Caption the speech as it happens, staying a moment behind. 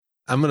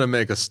I'm going to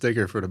make a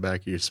sticker for the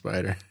back of your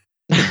Spider.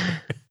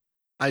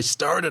 I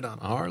started on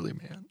a Harley,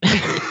 man.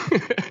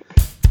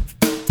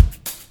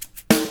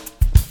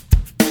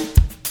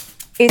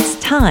 It's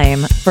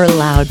time for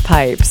Loud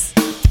Pipes,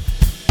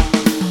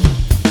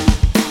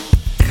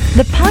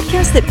 the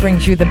podcast that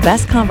brings you the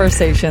best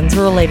conversations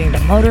relating to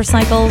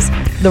motorcycles,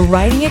 the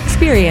riding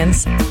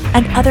experience,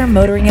 and other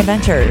motoring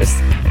adventures.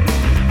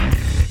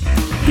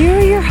 Here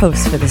are your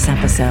hosts for this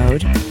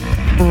episode,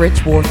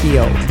 Rich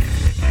Warfield,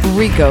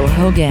 Rico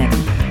Hogan,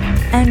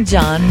 and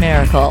John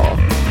Miracle.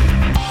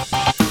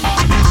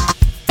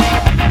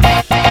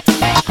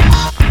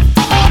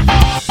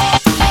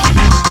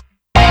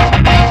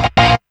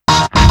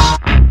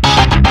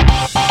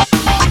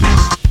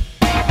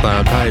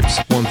 Loud Pipes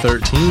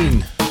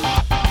 113.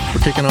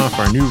 We're kicking off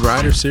our new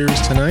rider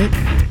series tonight,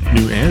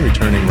 new and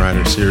returning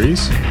rider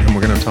series, and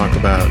we're going to talk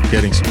about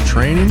getting some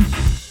training.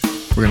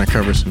 We're going to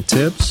cover some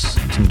tips,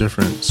 some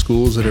different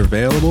schools that are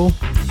available,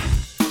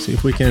 see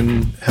if we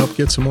can help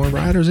get some more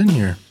riders in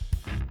here.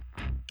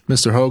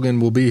 Mr. Hogan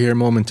will be here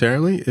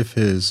momentarily if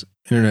his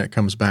internet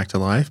comes back to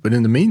life, but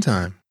in the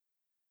meantime,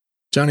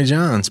 Johnny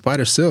John,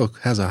 Spider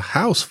Silk, has a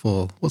house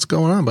full. What's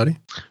going on, buddy?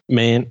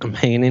 Man, I'm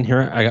hanging in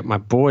here. I got my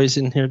boys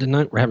in here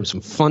tonight. We're having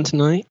some fun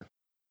tonight.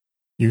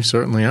 You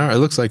certainly are. It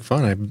looks like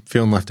fun. I'm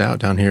feeling left out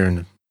down here in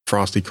the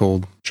frosty,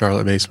 cold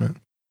Charlotte basement.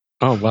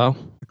 Oh, well,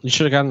 you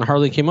should have gotten a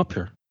Harley came up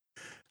here.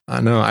 I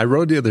know. I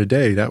rode the other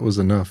day. That was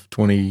enough.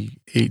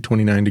 28,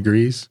 29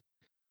 degrees.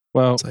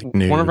 Well, It's like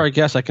one of our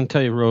guests, I can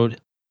tell you, rode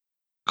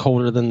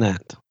colder than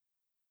that.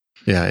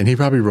 Yeah, and he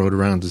probably rode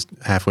around just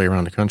halfway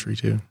around the country,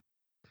 too.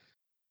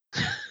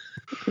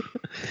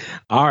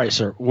 All right,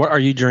 sir. What are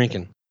you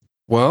drinking?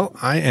 Well,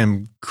 I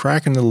am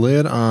cracking the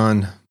lid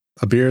on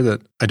a beer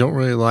that I don't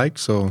really like,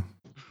 so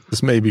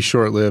this may be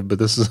short-lived, but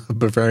this is a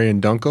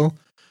Bavarian Dunkel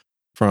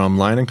from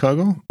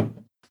Leinenkugel.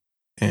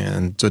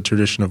 And it's a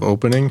tradition of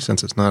opening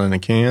since it's not in a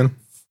can.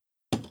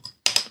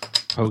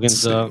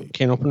 Hogan's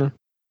can opener?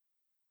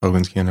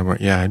 Hogan's can opener.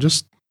 Yeah, I'm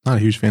just not a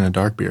huge fan of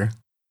dark beer.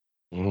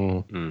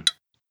 Mm.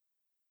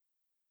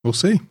 We'll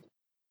see.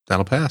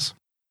 That'll pass.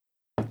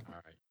 All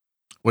right.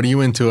 What are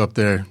you into up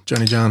there,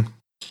 Johnny John?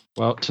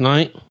 Well,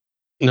 tonight,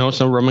 no, it's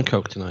no rum and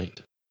coke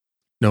tonight.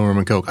 No rum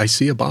and coke. I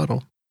see a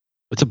bottle.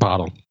 It's a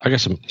bottle. I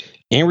got some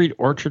Ann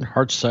Orchard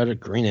hard cider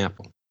green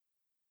apple.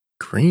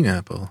 Green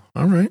apple.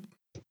 All right.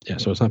 Yeah,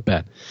 so it's not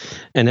bad.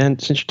 And then,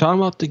 since you're talking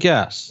about the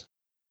guests,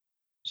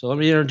 so let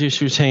me introduce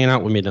who's hanging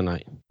out with me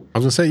tonight. I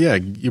was gonna say, yeah,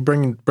 you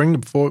bring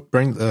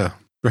the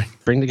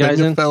guys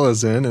in,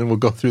 fellas in, and we'll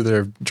go through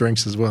their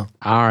drinks as well.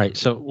 All right,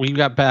 so we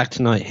got back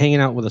tonight,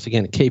 hanging out with us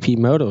again. KP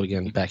Moto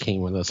again, back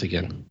hanging with us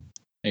again.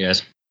 Hey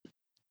guys.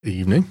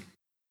 Evening.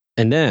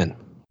 And then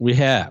we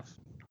have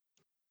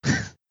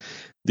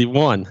the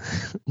one,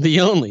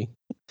 the only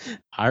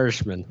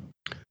Irishman.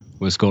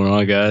 What's going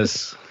on,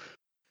 guys?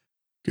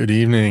 Good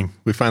evening.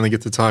 We finally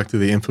get to talk to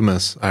the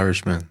infamous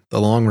Irishman, the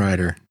long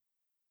rider.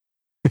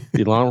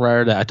 The long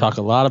rider that I talk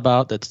a lot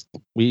about. That's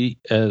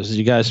as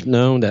you guys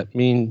know, that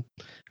mean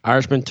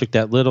Irishman took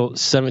that little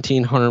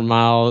 1,700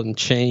 mile and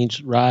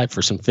change ride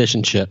for some fish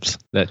and chips.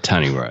 That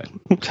tiny ride.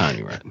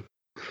 Tiny ride.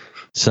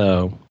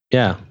 So,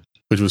 yeah.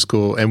 Which was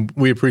cool. And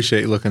we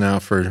appreciate you looking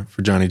out for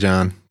Johnny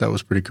John. That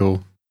was pretty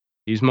cool.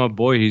 He's my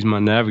boy. He's my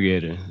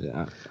navigator.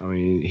 I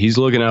mean, he's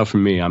looking out for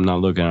me. I'm not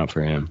looking out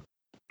for him.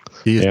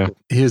 He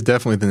is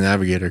definitely the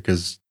navigator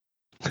because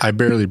I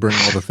barely bring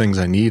all the things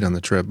I need on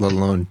the trip, let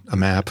alone a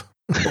map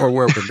or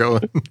where we're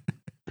going.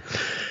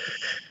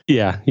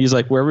 Yeah. He's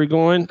like, where are we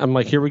going? I'm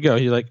like, here we go.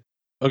 He's like,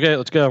 okay,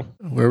 let's go.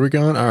 Where are we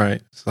going? All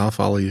right. So I'll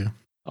follow you.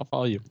 I'll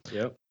follow you.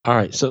 Yep. All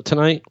right. So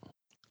tonight,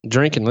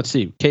 drinking. Let's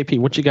see. KP,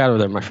 what you got over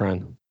there, my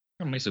friend?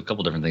 It makes a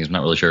couple different things. I'm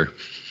not really sure.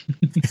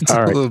 It's All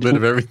a right. little bit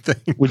of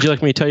everything. Would you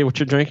like me to tell you what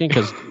you're drinking?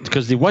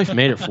 Because the wife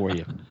made it for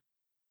you.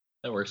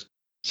 That works.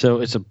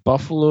 So it's a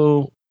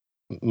Buffalo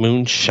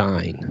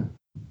Moonshine.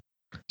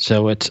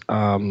 So it's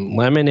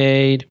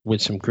lemonade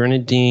with some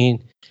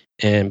grenadine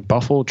and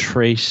Buffalo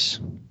Trace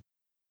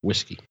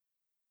whiskey.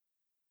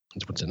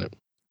 That's what's in it.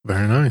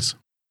 Very nice.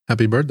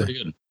 Happy birthday.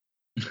 Pretty good.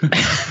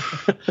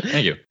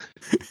 Thank you.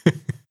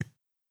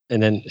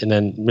 And then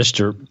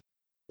Mr.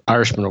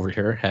 Irishman over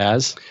here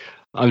has.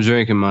 I'm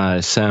drinking my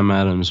Sam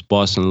Adams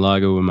Boston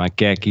Lager with my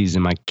khakis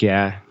and my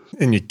cat.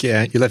 And your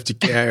cat. You left your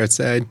cat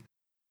outside.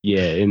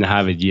 Yeah, in the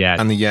Harvard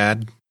yacht. On the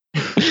yard.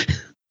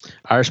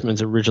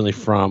 Irishman's originally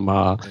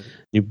from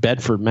New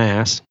Bedford,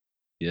 Mass.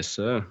 Yes,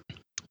 sir.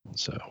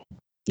 So,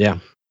 yeah.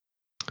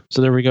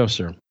 So there we go,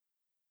 sir.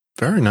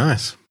 Very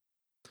nice.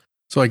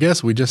 So I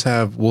guess we'll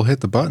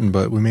hit the button,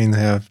 but we may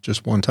have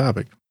just one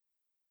topic.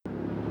 I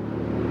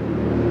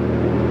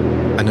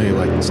know you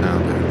like the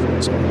sound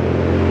there. So.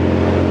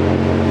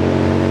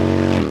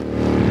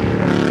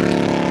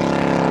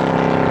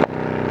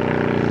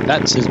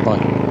 That's his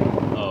button.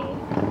 Oh.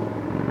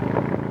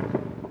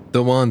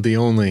 The one, the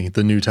only,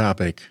 the new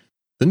topic.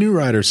 The new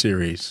rider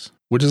series,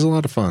 which is a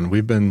lot of fun.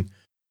 We've been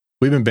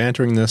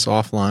bantering this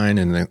offline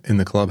in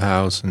the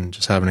clubhouse and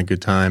just having a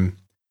good time.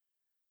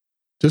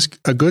 just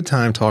a good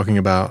time talking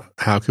about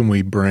how can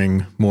we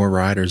bring more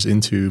riders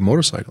into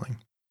motorcycling.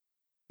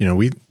 You know,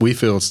 we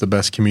feel it's the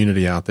best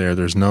community out there.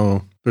 There's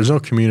no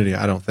community,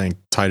 I don't think,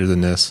 tighter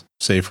than this,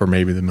 save for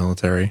maybe the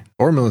military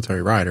or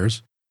military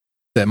riders,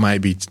 that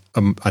might be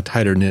a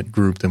tighter knit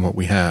group than what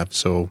we have.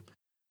 So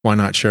why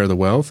not share the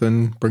wealth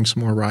and bring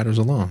some more riders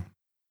along?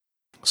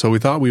 So we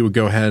thought we would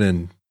go ahead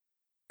and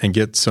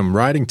get some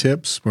riding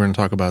tips. We're going to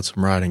talk about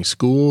some riding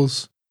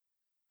schools.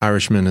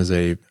 Irishman is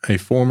a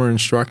former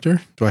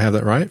instructor. Do I have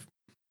that right?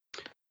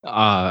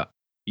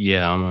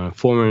 Yeah, I'm a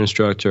former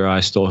instructor.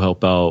 I still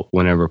help out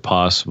whenever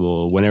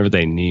possible, whenever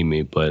they need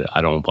me, but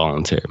I don't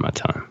volunteer my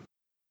time.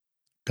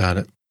 Got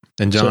it.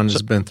 And John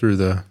has been through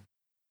the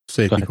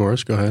safety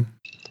course. Go ahead.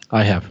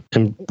 I have.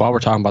 And while we're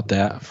talking about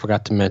that, I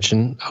forgot to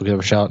mention, I'll give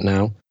a shout out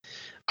now.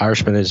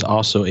 Irishman is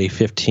also a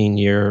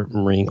 15-year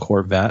Marine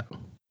Corps vet.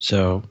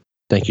 So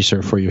thank you,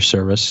 sir, for your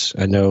service.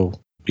 I know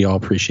we all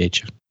appreciate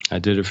you. I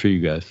did it for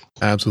you guys.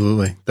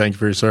 Absolutely. Thank you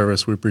for your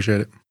service. We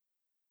appreciate it.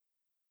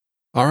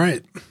 All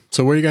right.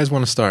 So where do you guys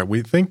want to start?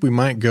 We think we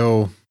might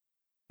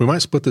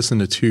split this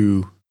into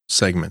two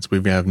segments.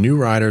 We have new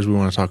riders we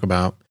want to talk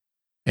about.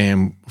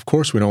 And of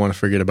course, we don't want to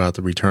forget about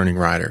the returning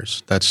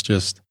riders. That's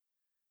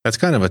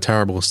kind of a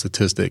terrible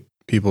statistic.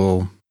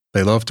 People,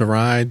 they love to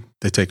ride.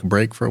 They take a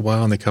break for a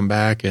while and they come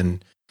back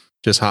and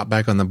just hop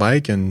back on the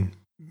bike. And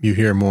you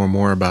hear more and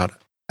more about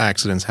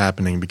accidents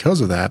happening because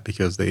of that,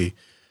 because they,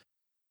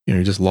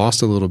 just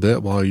lost a little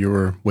bit while you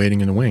were waiting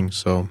in the wings.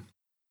 So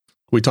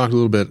we talked a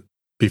little bit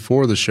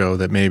before the show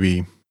that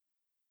maybe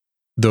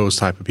those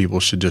type of people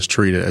should just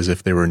treat it as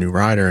if they were a new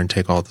rider and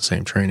take all the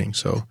same training.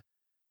 So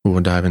we will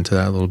dive into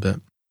that a little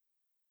bit.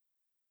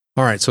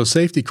 All right. So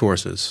safety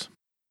courses.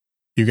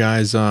 You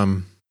guys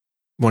want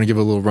to give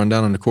a little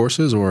rundown on the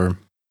courses or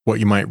what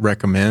you might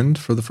recommend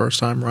for the first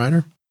time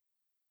rider?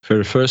 For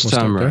the first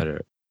time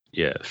rider,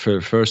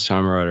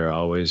 I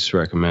always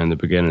recommend the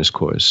beginner's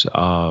course.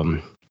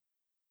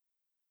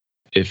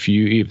 If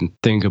you even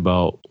think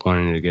about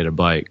wanting to get a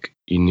bike,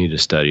 you need to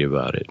study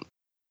about it.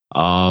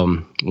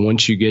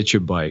 Once you get your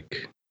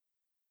bike,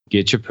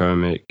 get your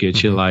permit,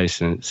 get your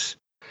license.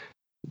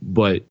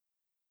 But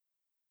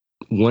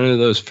one of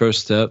those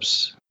first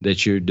steps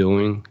that you're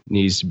doing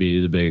needs to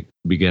be the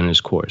beginner's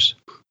course.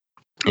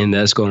 And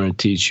that's going to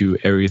teach you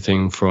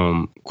everything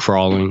from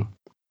crawling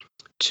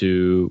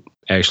to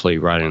actually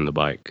riding the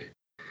bike.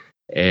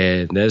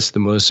 And that's the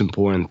most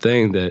important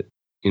thing that,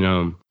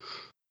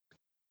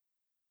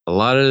 a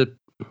lot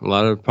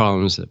of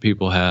problems that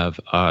people have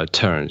are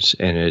turns,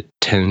 and it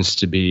tends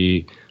to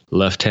be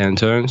left-hand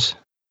turns,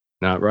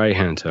 not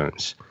right-hand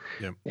turns.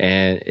 Yep.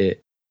 And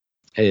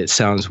it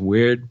sounds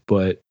weird,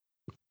 but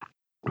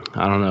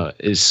I don't know.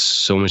 It's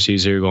so much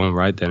easier going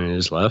right than it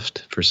is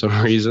left for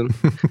some reason.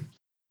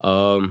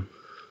 I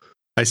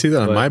see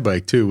that on my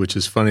bike too, which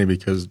is funny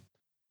because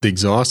the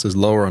exhaust is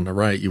lower on the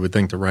right. You would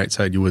think the right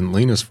side you wouldn't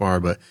lean as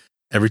far, but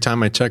every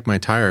time I check my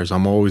tires,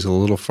 I'm always a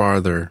little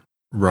farther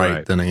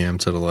right than I am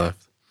to the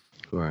left.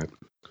 Right.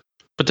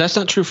 But that's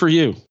not true for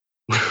you.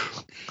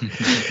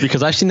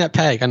 Because I've seen that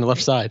peg on the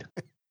left side.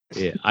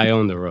 Yeah, I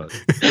own the road.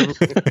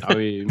 I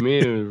mean, me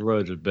and the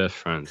road are best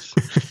friends.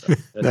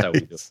 That's how we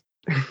do it.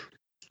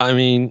 I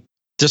mean,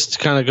 just to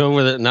kind of go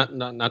with it, not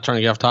trying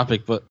to get off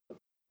topic, but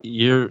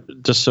you're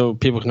just so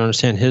people can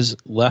understand, his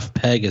left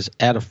peg is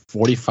at a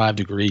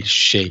 45-degree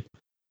shape.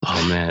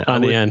 Oh man,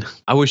 on the end.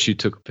 I wish you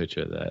took a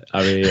picture of that.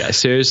 I mean,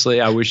 seriously,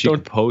 I wish you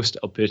could post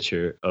a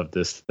picture of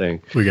this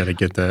thing. We got to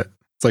get that.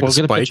 It's like a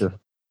spike. Get a picture.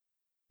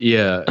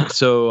 Yeah.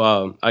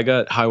 So I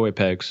got highway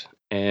pegs,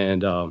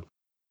 and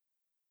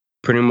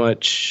pretty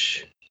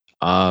much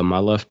my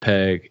left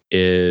peg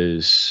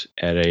is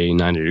at a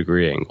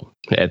 90-degree angle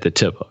at the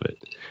tip of it,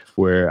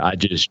 where I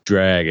just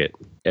drag it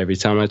every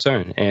time I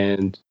turn.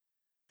 And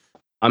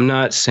I'm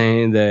not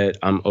saying that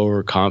I'm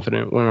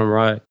overconfident when I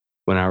ride.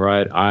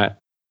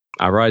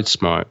 I ride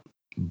smart,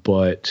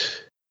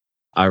 but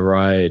I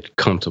ride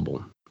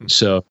comfortable.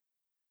 So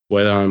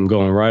whether I'm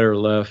going right or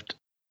left,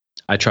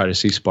 I try to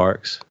see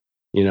sparks.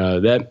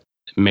 That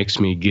makes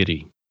me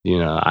giddy.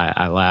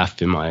 I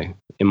laugh in my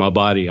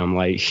body. I'm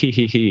like,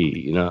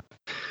 hee.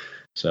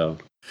 So.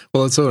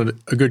 Well, it's a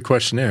good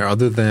question there.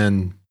 Other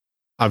than,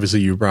 obviously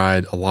you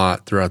ride a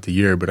lot throughout the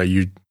year, but are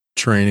you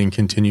training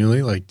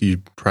continually? Like, do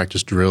you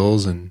practice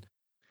drills and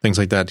things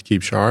like that to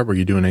keep sharp? Are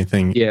you doing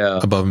anything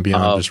above and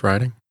beyond just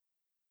riding?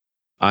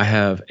 I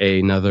have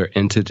another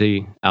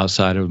entity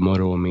outside of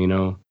Moto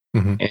Amino,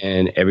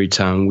 and every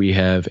time we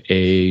have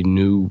a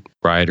new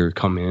rider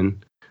come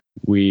in,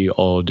 we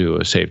all do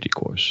a safety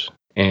course.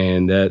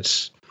 And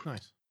that's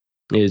nice.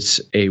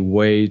 It's a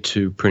way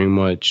to pretty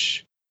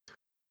much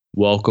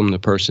welcome the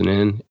person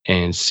in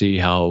and see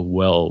how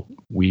well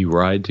we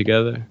ride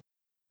together.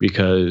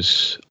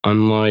 Because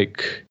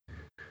unlike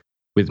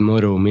with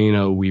Moto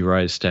Amino, we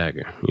ride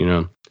stagger,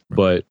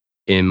 but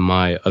in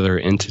my other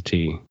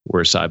entity,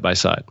 we're side by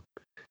side.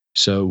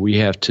 So we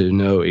have to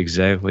know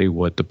exactly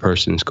what the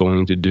person's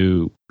going to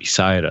do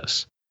beside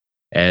us,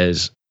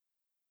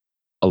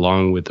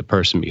 along with the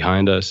person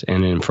behind us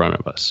and in front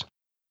of us.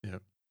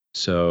 Yep.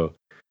 So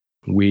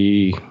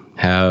we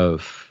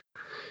have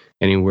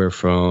anywhere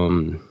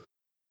from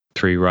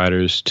 3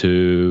 riders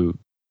to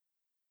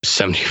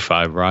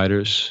 75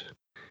 riders,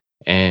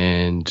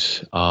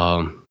 and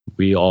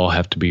we all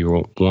have to be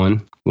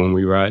one when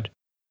we ride.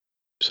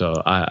 So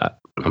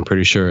I'm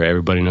pretty sure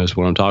everybody knows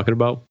what I'm talking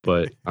about,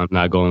 but I'm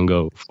not going to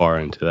go far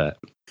into that.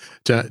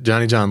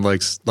 Johnny John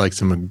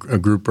likes him a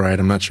group ride.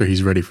 I'm not sure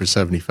he's ready for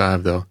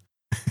 75 though.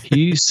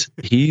 He's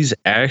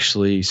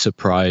actually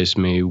surprised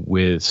me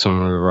with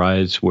some of the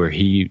rides where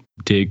he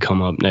did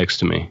come up next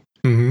to me,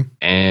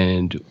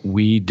 and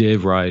we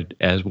did ride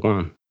as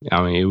one.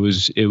 I mean,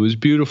 it was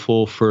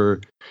beautiful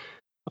for,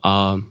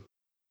 him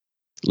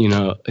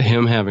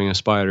having a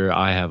Spider,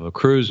 I have a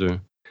Cruiser,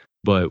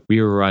 but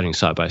we were riding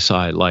side by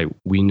side. Like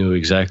we knew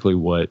exactly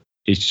what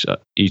each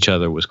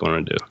other was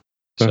going to do.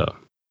 So.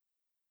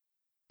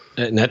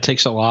 And that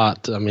takes a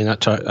lot. I mean,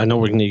 I know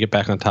we're going to get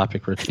back on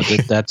topic, Rich,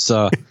 but that's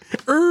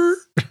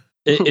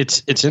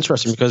it's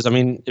interesting because, I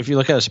mean, if you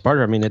look at a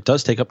Sparta, I mean, it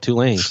does take up 2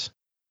 lanes.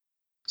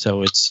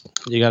 So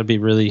you got to be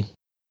really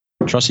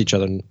trust each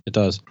other. And it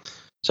does.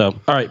 So,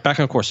 all right,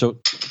 back on course. So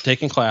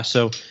taking class.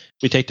 So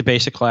we take the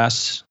basic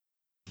class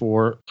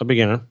for a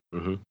beginner.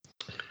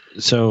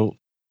 So,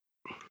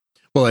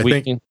 well, I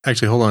think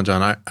actually, hold on,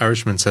 John.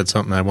 Irishman said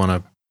something I want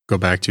to go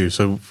back to.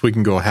 So if we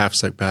can go a half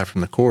step back from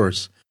the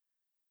course.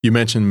 You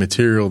mentioned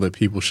material that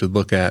people should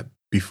look at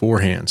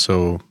beforehand.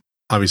 So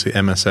obviously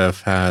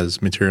MSF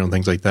has material and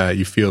things like that.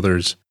 You feel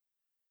there's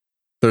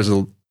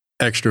a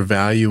extra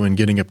value in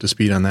getting up to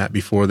speed on that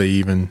before they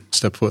even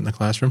step foot in the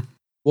classroom?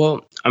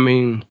 Well, I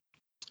mean,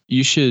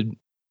 you should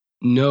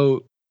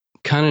know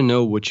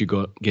what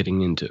you're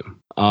getting into.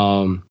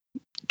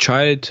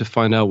 Try to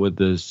find out what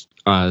this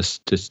I'm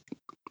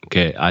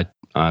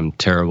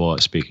terrible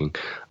at speaking.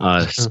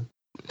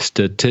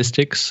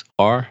 Statistics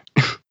are.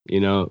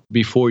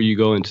 Before you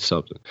go into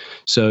something.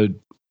 So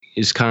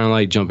it's kind of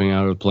like jumping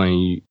out of a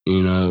plane.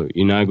 You're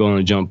not going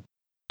to jump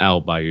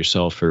out by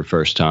yourself for the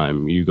first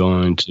time. You're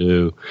going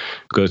to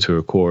go through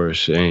a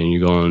course and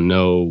you're going to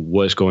know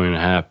what's going to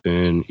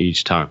happen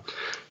each time.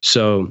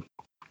 So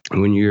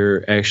when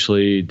you're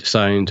actually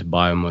deciding to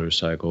buy a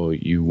motorcycle,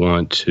 you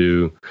want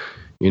to,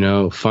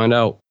 find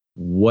out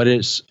what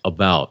it's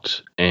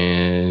about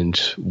and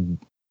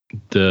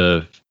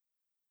the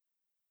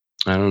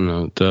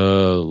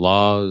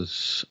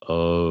laws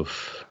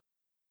of,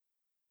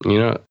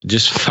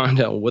 just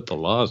find out what the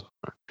laws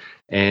are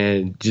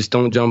and just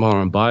don't jump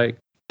on a bike.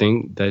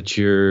 Think that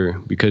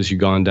because you've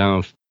gone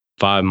down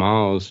 5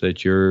 miles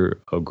that you're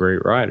a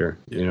great rider.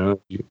 You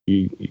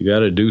got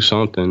to do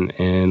something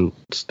and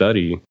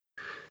study.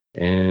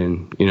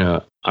 And,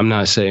 I'm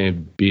not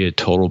saying be a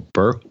total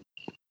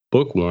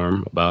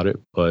bookworm about it,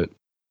 but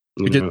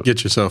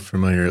get yourself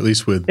familiar at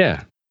least with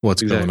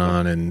what's going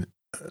on. And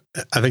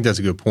I think that's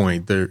a good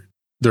point.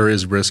 There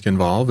is risk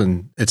involved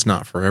and it's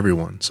not for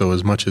everyone. So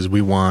as much as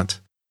we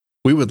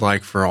would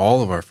like for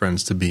all of our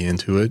friends to be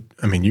into it.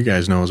 I mean, you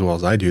guys know as well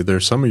as I do,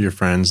 there's some of your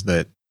friends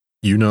that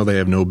they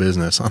have no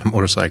business on a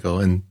motorcycle,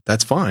 and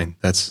that's fine.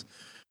 That's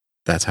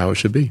how it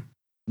should be.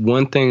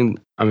 One thing,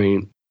 I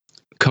mean,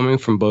 coming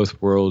from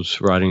both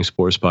worlds, riding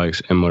sports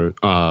bikes and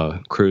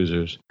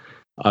cruisers,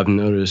 I've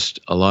noticed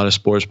a lot of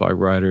sports bike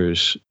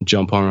riders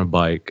jump on a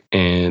bike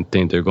and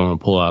think they're going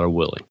to pull out a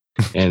wheelie.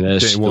 And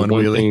that's the one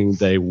thing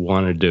they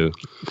want to do.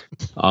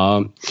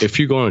 If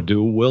you're going to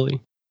do a wheelie,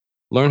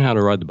 learn how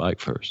to ride the bike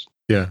first.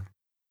 Yeah.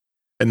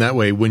 And that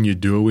way, when you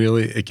do a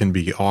wheelie, it can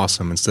be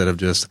awesome instead of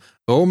just,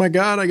 oh my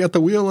God, I got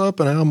the wheel up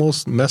and I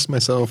almost messed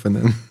myself. And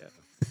then,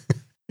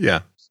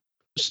 yeah.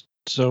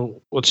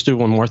 So let's do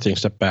one more thing,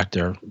 step back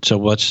there. So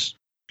we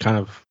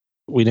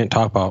didn't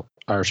talk about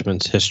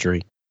Irishman's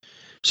history.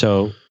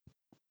 So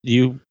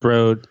you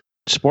rode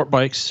sport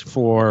bikes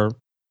for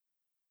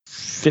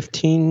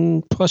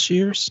 15 plus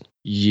years?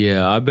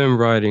 Yeah, I've been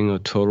riding a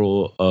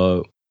total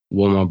of,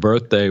 my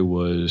birthday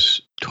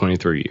was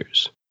 23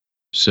 years.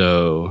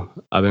 So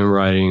I've been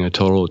riding a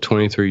total of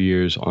 23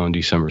 years on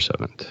December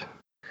 7th.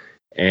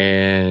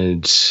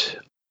 And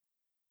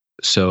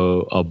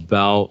so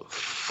about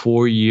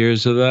 4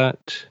 years of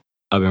that,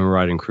 I've been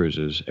riding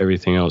cruisers.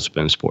 Everything else has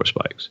been sports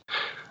bikes.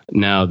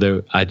 Now,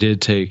 I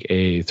did take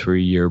a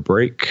 3-year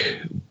break,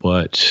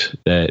 but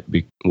that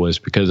was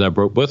because I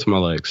broke both of my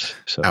legs.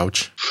 So,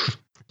 ouch.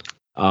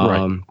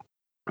 Right.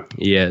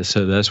 Yeah,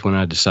 so that's when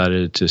I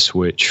decided to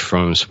switch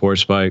from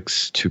sports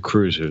bikes to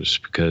cruisers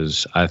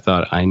because I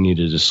thought I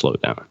needed to slow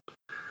down.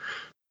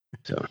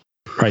 So,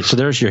 right. So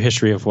there's your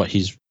history of what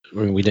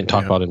we didn't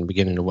talk about in the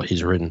beginning of what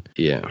he's ridden.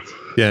 Yeah.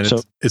 Yeah. And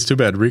it's too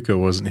bad Rico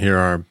wasn't here.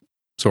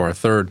 Our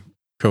third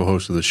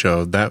co-host of the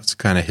show, that's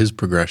kind of his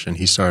progression.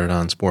 He started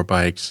on sport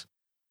bikes,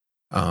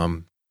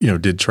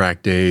 did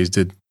track days,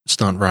 did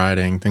stunt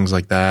riding, things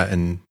like that.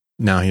 And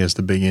now he has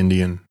the big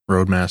Indian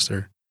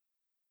Roadmaster.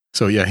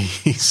 So yeah,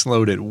 he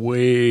slowed it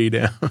way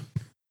down.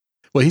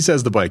 Well, he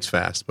says the bike's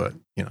fast, but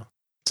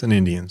it's an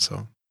Indian.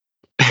 So,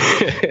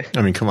 I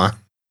mean, come on.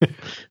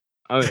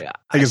 I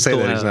can say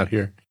that he's not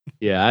here.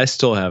 Yeah, I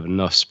still have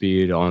enough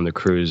speed on the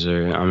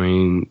cruiser. I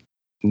mean,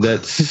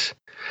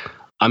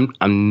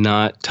 I'm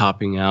not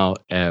topping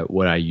out at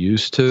what I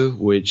used to,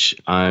 which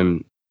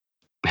I'm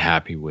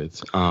happy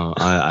with.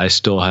 I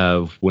still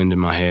have wind in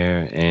my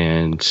hair,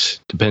 and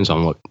depends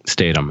on what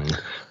state I'm in.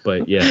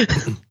 But yeah.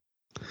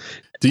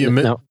 Do you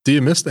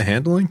miss the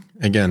handling?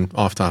 Again,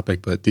 off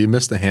topic, but do you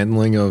miss the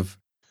handling of,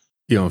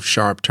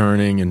 sharp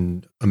turning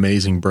and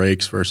amazing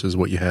brakes versus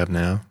what you have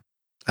now?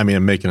 I mean,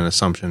 I'm making an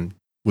assumption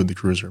with the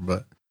Cruiser,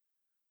 but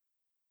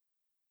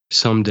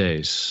some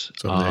days,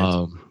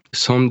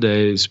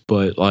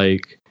 but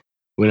like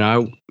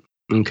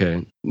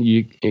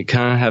you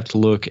kind of have to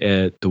look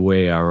at the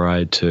way I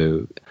ride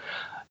too.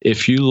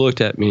 If you looked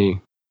at me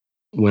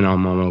when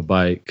I'm on a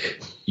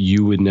bike,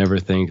 you would never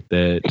think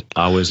that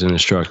I was an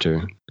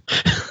instructor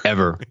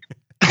ever.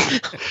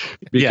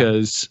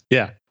 Because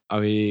I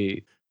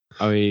mean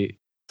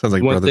sounds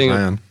like Brother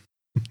Zion.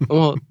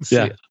 Well,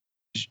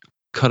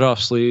 cut off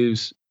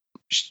sleeves.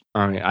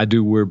 I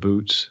do wear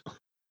boots.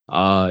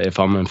 If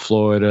I'm in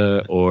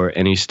Florida or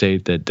any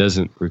state that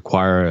doesn't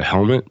require a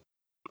helmet,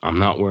 I'm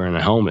not wearing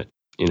a helmet,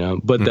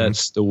 but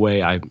that's the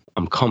way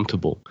I'm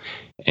comfortable.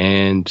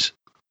 And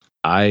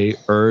I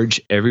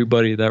urge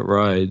everybody that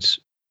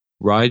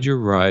ride your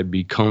ride,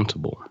 be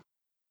comfortable.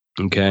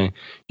 Okay.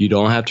 You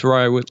don't have to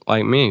ride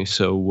like me.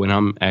 So when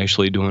I'm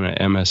actually doing an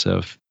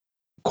MSF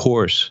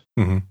course,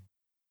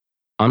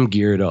 I'm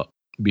geared up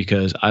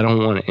because I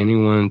don't want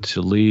anyone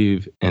to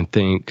leave and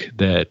think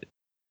that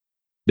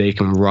they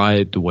can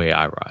ride the way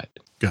I ride.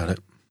 Got it.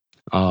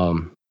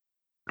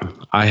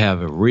 I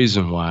have a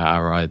reason why I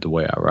ride the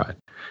way I ride.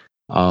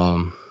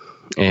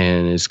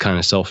 And it's kind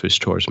of selfish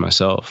towards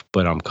myself,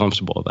 but I'm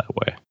comfortable that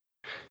way.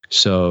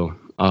 So,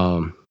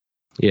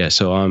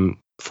 so I'm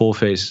full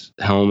face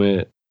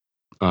helmet,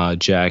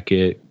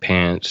 jacket,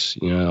 pants,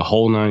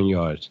 whole 9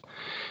 yards.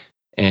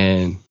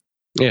 And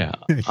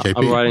KP.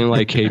 I'm riding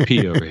like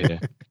KP over here.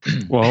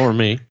 Well, or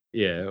me.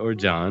 Yeah, or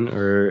John,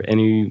 or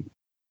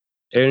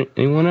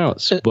anyone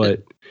else.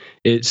 But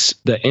it's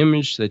the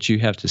image that you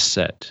have to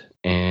set.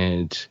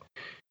 And,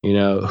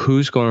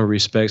 who's going to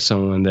respect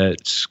someone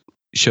that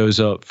shows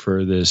up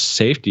for this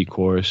safety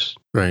course,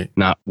 right?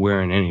 Not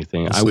wearing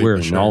anything. I wear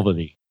a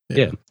novelty.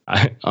 Yeah,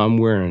 I'm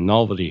wearing a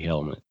novelty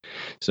helmet.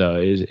 So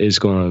it's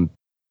going to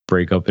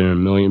break up in a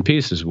million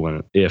pieces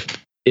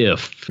if. Yeah.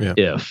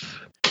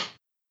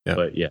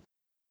 But yeah.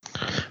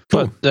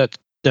 But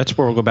that's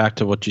where we'll go back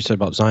to what you said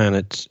about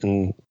Zion.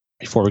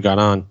 Before we got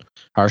on,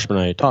 Harshman and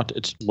I talked.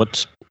 It's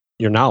what's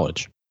your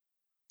knowledge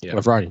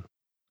of riding.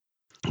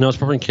 Let's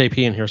bring KP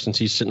in here since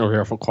he's sitting over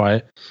here for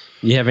quiet.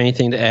 You have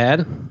anything to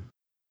add?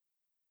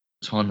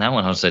 So on that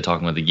one, I would say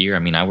talking about the gear. I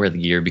mean, I wear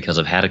the gear because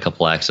I've had a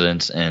couple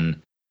accidents,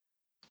 and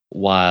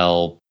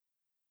while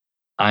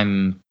I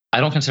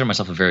don't consider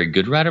myself a very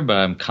good rider, but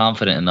I'm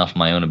confident enough in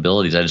my own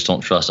abilities. I just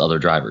don't trust other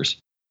drivers,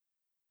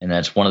 and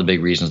that's one of the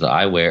big reasons that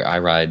I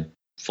ride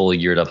fully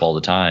geared up all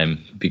the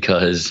time,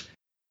 because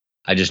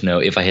I just know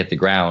if I hit the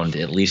ground,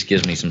 it at least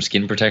gives me some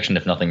skin protection,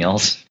 if nothing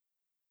else.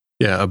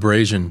 Yeah,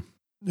 abrasion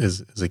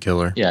is a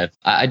killer. Yeah,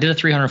 I did a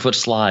 300-foot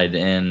slide,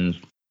 and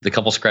the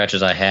couple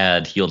scratches I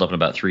had healed up in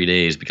about 3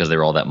 days because they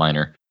were all that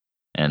minor.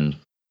 And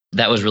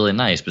that was really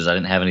nice because I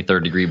didn't have any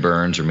third-degree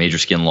burns or major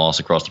skin loss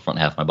across the front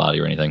half of my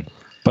body or anything.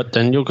 But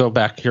then you'll go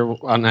back here,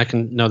 and I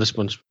can know this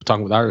one's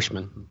talking with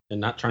Irishman,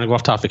 and not trying to go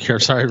off topic here.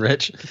 Sorry,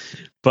 Rich.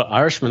 But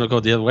Irishman will go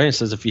the other way and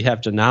says if you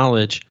have the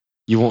knowledge,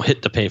 you won't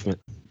hit the pavement.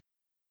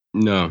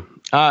 No.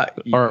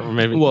 Or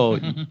maybe. Well,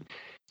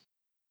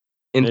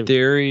 in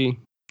theory,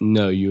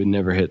 no, you would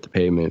never hit the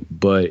pavement.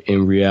 But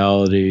in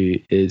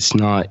reality, it's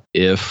not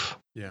if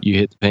you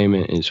hit the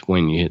pavement, it's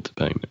when you hit the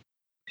pavement.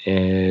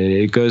 And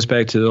it goes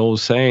back to the old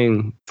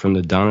saying from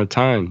the dawn of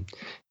time.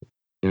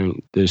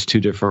 There's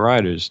two different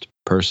riders, the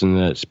person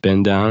that's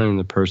been down and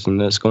the person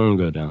that's going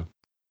to go down.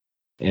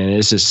 And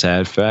it's a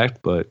sad fact,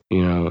 but,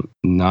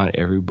 not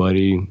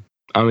everybody.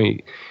 I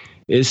mean,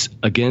 it's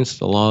against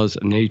the laws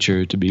of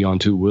nature to be on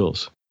two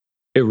wheels.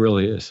 It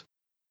really is.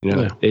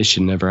 It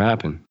should never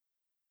happen.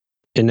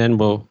 And then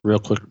we'll real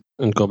quick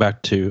and go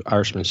back to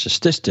Irishman's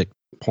statistic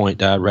point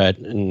that I read,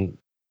 and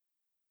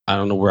I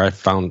don't know where I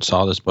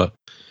saw this, but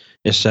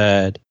it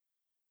said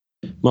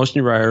most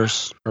new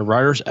riders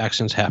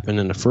accidents happen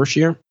in the first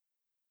year,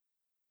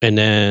 and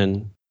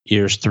then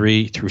years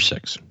 3 through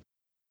 6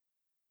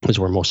 is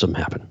where most of them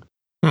happen.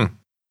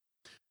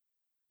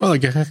 Well,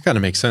 it kind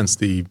of makes sense.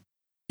 The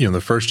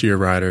first year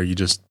rider, you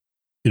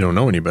don't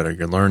know any better.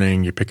 You're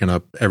learning, you're picking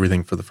up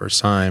everything for the first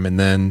time. And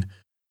then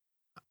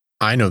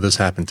I know this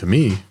happened to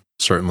me,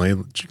 certainly,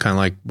 kind of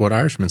like what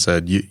Irishman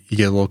said. You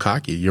get a little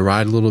cocky. You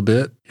ride a little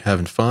bit, you're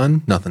having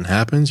fun, nothing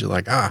happens. You're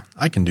like,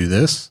 I can do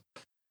this.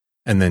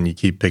 And then you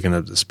keep picking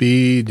up the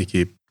speed, you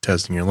keep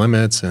testing your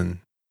limits. And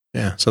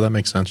so that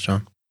makes sense,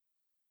 John.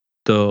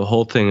 The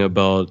whole thing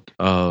about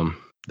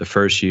the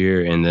first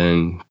year and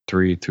then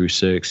 3 through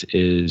 6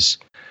 is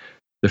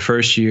the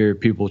first year,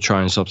 people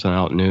trying something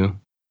out new.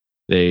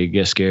 They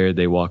get scared,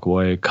 they walk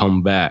away,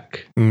 come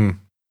back,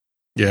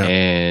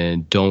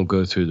 and don't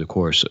go through the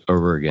course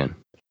over again.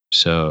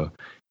 So,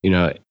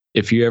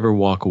 if you ever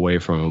walk away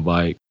from a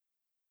bike,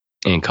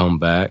 and come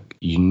back,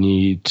 you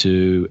need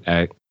to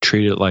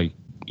treat it like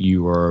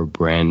you are a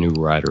brand new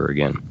rider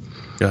again.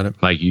 Got it.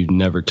 Like you've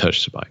never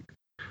touched the bike.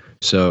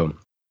 So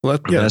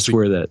that's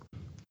where that.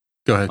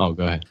 Go ahead. Oh,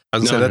 go ahead. I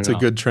was gonna say that's a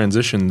good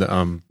transition.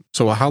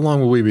 So how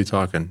long will we be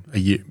talking? A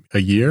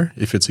year?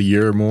 If it's a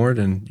year or more,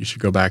 then you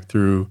should go back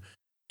through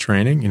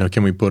training.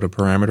 Can we put a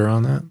parameter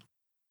on that?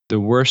 The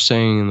worst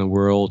thing in the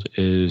world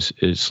is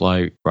it's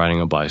like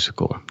riding a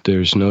bicycle.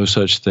 There's no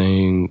such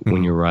thing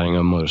when you're riding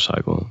a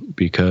motorcycle,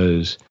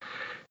 because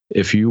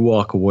if you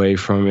walk away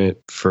from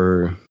it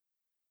for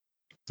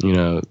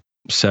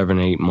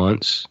 7-8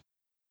 months,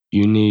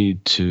 you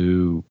need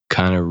to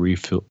kind of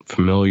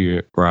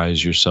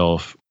familiarize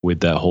yourself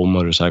with that whole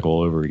motorcycle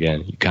all over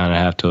again. You kind of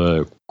have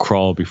to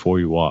crawl before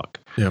you walk.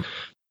 Yep.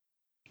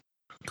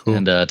 Cool.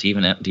 And to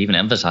even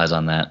emphasize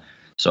on that,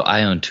 so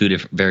I own two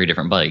very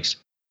different bikes.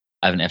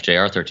 I have an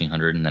FJR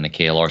 1300 and then a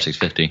KLR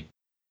 650.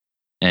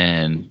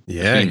 And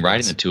between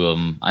riding the two of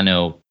them, I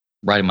know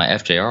riding my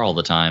FJR all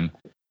the time,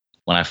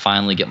 when I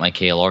finally get my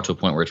KLR to a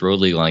point where it's road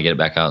legal and I get it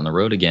back out on the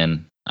road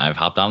again, I've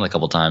hopped on it a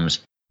couple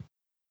times.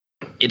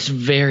 It's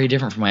very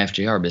different from my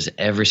FJR because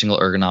every single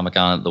ergonomic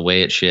on it, the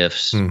way it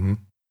shifts,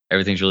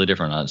 everything's really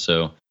different on it.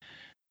 So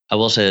I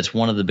will say it's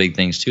one of the big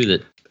things too,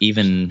 that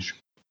even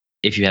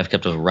if you have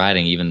kept up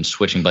riding, even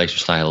switching bikes or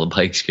style of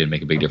bikes can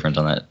make a big difference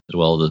on that as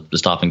well. The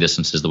stopping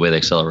distances, the way they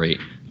accelerate,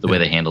 the way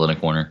they handle in a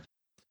corner.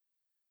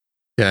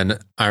 Yeah, and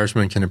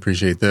Irishman can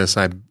appreciate this.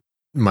 I'm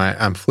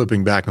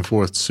flipping back and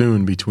forth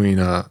soon between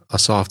a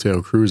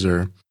Softail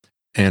Cruiser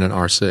and an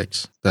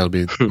R6. That'll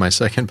be my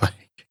second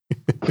bike.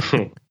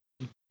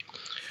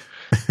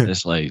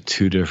 It's like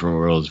two different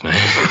worlds,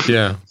 man.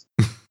 Yeah.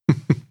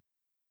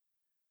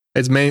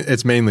 It's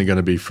mainly going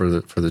to be for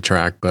the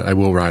track, but I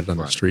will ride it on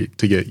the street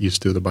to get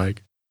used to the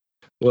bike.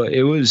 Well,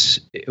 it was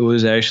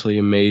actually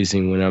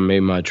amazing when I made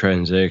my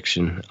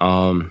transition,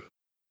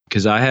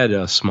 because I had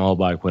a small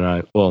bike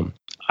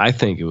I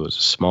think it was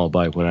a small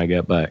bike when I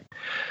got back,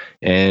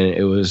 and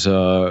it was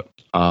a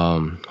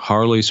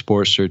Harley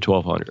Sportster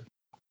 1200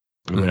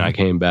 when I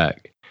came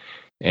back,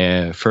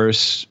 and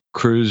first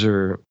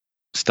cruiser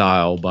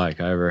style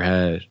bike I ever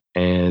had,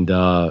 and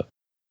I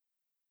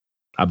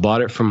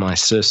bought it from my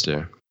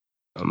sister.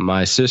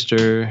 My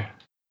sister,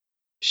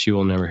 she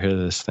will never hear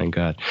this, thank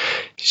God.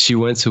 She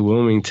went to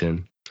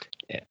Wilmington.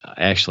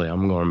 Actually,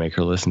 I'm going to make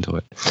her listen to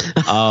it.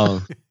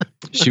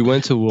 She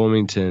went to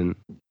Wilmington,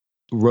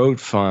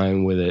 rode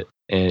fine with it,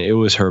 and it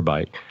was her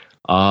bike.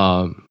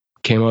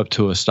 Came up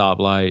to a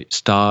stoplight,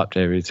 stopped,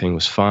 everything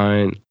was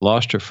fine,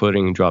 lost her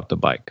footing, dropped the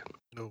bike.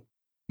 No.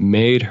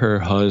 Made her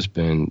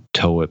husband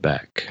tow it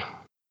back.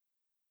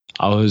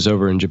 I was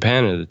over in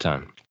Japan at the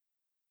time,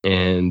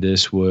 and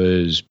this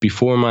was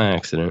before my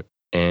accident.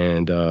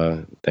 And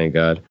thank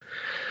God,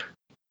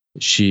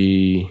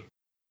 she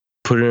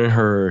put it in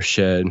her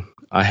shed.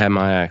 I had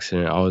my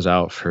accident. I was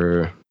out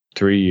for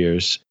 3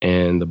 years,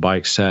 and the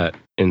bike sat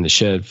in the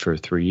shed for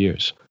 3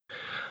 years.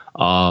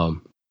 The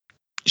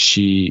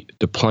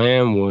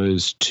plan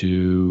was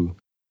to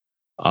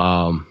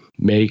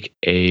make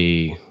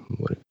a,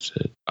 what is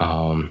it?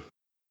 I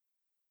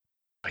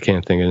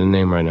can't think of the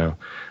name right now.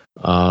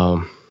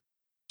 So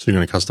you're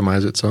going to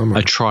customize it some? Or?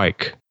 A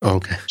trike. Oh,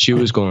 okay. She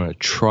was going to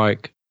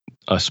trike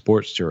a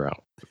Sportster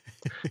out.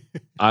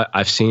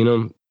 I've seen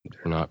them.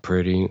 They're not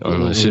pretty,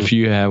 unless if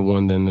you have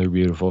one, then they're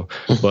beautiful.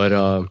 But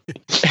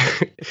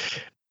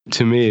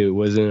to me, it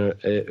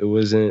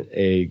wasn't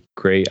a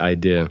great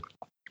idea.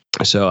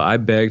 So I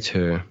begged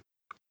her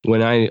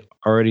when I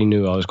already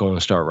knew I was going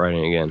to start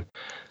riding again.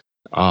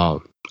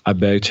 I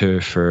begged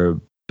her for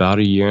about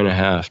 1.5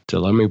 years to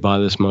let me buy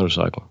this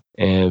motorcycle,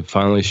 and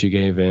finally she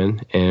gave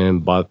in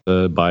and bought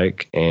the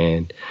bike.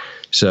 And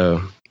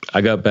so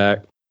I got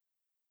back.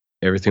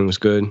 Everything was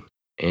good.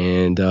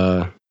 And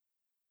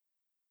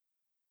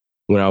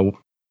when I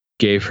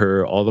gave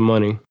her all the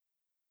money,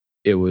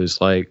 it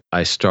was like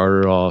I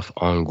started off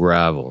on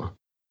gravel.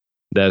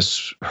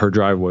 Her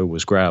driveway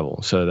was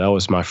gravel. So that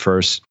was my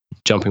first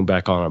jumping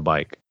back on a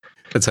bike.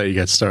 That's how you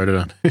got started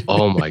on it.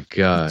 Oh my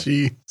God.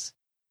 Jeez.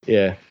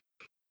 Yeah.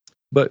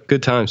 But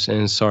good times,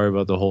 and sorry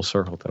about the whole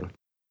circle thing.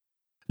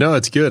 No,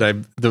 it's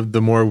good.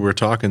 The more we're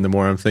talking, the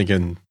more I'm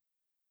thinking,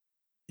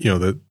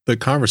 the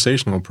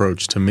conversational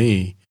approach to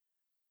me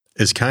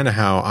is kind of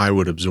how I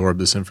would absorb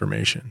this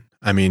information.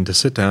 I mean, to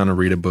sit down and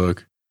read a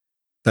book,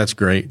 that's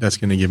great. That's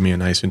going to give me a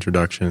nice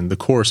introduction. The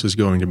course is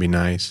going to be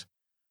nice.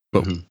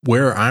 But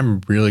where I'm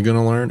really going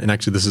to learn, and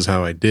actually this is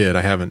how I did,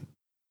 I haven't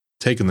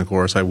taken the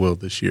course, I will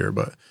this year,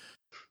 but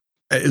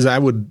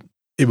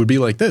it would be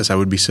like this. I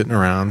would be sitting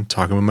around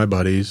talking with my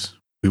buddies.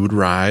 We would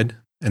ride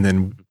and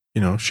then,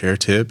 share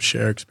tips,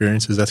 share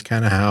experiences. That's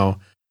kind of how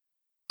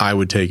I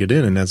would take it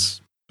in. And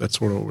that's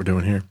sort of what we're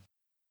doing here.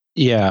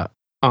 Yeah.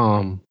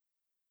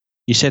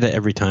 You say that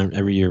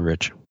every year,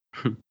 Rich.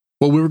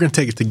 Well, we were going to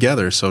take it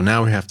together. So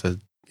now we have to,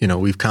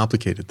 we've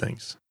complicated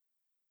things.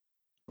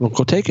 Well,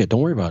 go take it.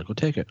 Don't worry about it. Go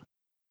take it.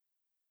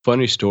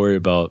 Funny story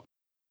about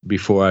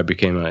before I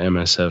became an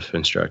MSF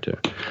instructor.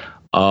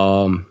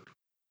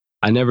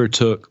 I never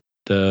took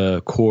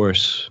the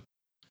course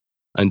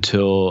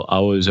until I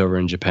was over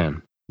in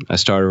Japan. I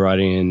started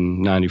riding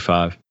in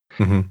 95.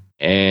 Mm-hmm.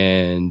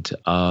 And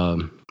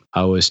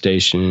I was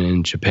stationed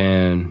in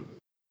Japan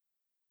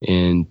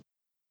in,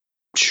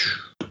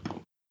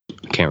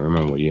 I can't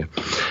remember what year.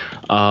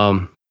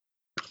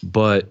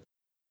 But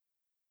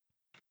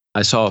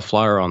I saw a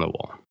flyer on the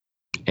wall.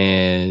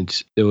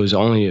 And there was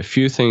only a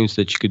few things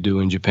that you could do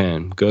in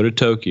Japan. Go to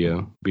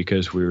Tokyo,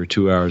 because we were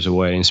 2 hours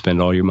away, and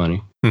spend all your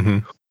money. Mm-hmm.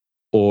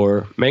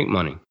 Or make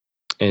money.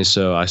 And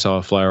so I saw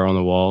a flyer on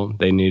the wall.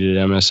 They needed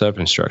MSF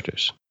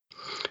instructors.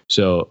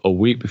 So a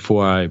week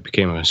before I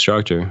became an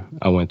instructor,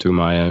 I went through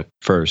my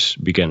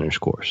first beginner's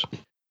course.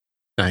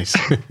 Nice.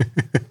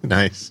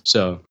 Nice.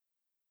 So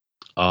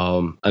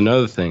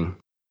another thing,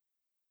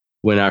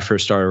 when I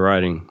first started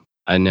riding,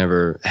 I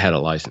never had a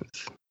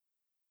license.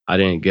 I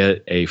didn't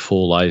get a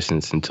full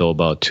license until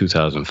about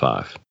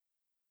 2005.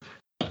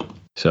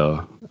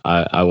 So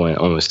I went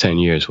almost 10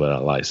 years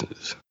without a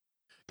license.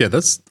 Yeah,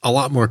 that's a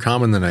lot more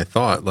common than I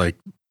thought. Like,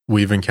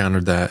 we've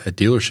encountered that at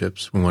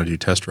dealerships. We want to do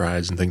test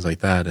rides and things like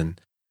that. And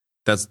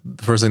that's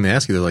the first thing they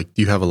ask you. They're like,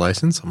 do you have a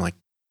license? I'm like,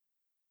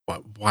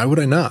 why would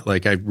I not?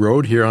 Like, I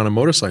rode here on a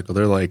motorcycle.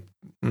 They're like,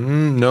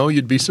 no,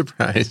 you'd be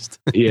surprised.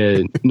 Yeah,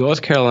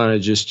 North Carolina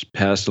just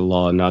passed a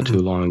law not too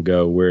long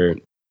ago where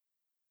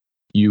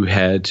you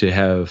had to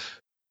have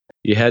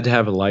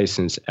a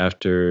license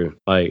after,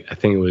 like, I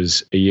think it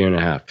was a year and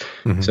a half.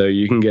 Mm-hmm. So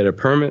you can get a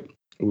permit,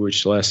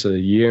 which lasts a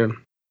year.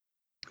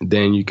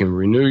 Then you can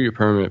renew your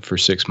permit for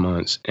 6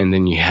 months, and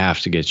then you have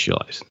to get your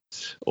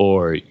license,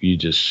 or you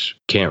just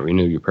can't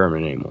renew your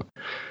permit anymore.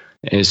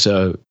 And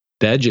so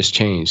that just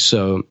changed.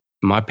 So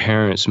my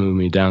parents moved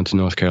me down to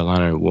North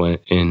Carolina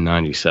in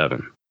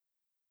 97.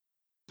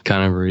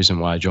 Kind of a reason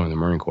why I joined the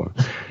Marine Corps.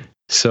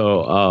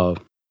 So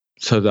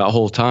that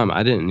whole time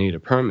I didn't need a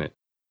permit.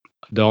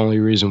 The only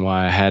reason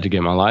why I had to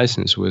get my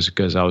license was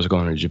because I was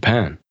going to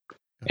Japan.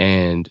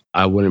 And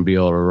I wouldn't be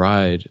able to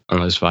ride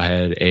unless I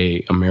had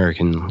a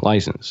American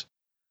license.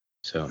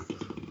 So,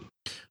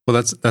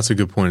 well, that's a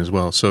good point as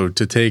well. So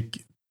to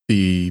take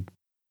the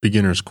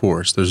beginner's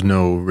course, there's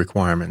no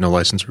requirement, no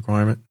license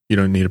requirement. You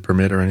don't need a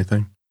permit or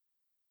anything.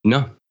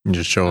 No, you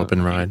just show up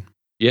and ride.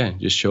 Yeah,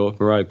 just show up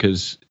and ride.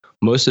 Because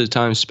most of the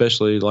time,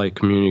 especially like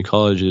community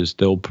colleges,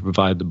 they'll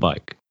provide the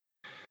bike,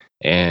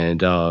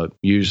 and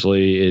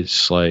usually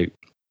it's like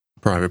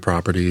private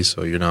property,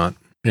 so you're not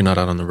out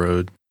on the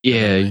road.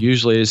 Yeah,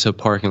 usually it's a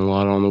parking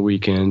lot on the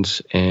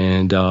weekends,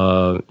 and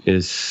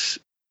it's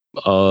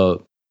a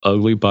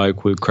ugly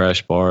bike with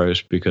crash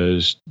bars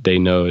because they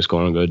know it's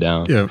going to go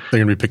down. Yeah, they're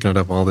going to be picking it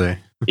up all day.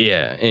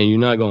 Yeah, and you're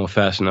not going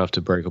fast enough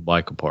to break a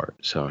bike apart.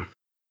 So,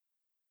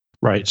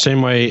 right,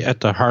 same way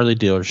at the Harley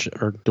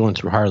dealership, or doing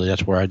through Harley.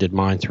 That's where I did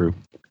mine through,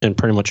 and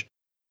pretty much,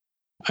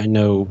 I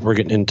know we're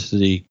getting into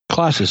the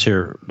classes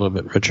here a little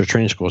bit. Richard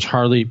Training Schools,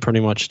 Harley pretty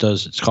much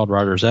does. It's called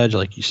Rider's Edge,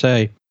 like you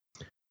say.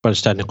 But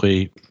it's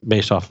technically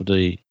based off of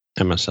the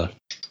MSF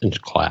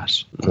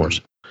class course.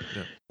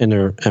 Yeah. And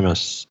they're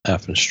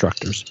MSF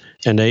instructors.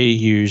 And they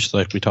use,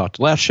 like we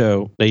talked last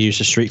show, they use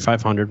the Street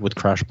 500 with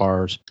crash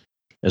bars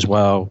as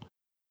well.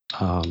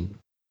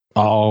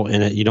 All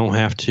in it. You don't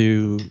have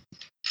to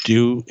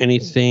do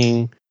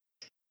anything.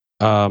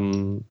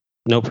 No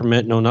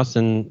permit, no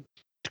nothing.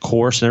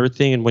 Course and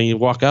everything. And when you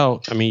walk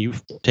out, I mean,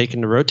 you've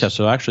taken the road test.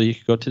 So actually, you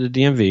could go to the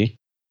DMV,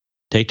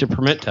 take the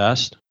permit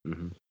test.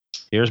 Mm-hmm.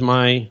 Here's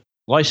my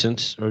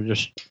license, or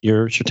just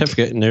your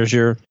certificate, and there's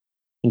your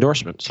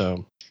endorsement.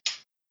 So,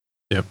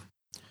 yep.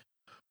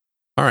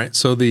 All right.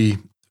 So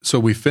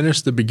we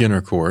finished the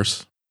beginner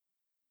course.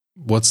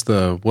 What's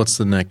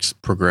the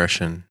next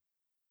progression?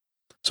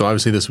 So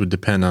obviously this would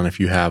depend on if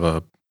you have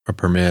a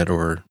permit,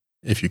 or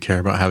if you care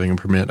about having a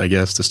permit, I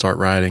guess, to start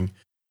riding.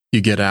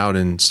 You get out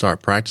and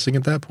start practicing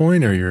at that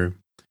point, or you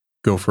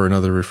go for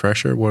another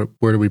refresher. Where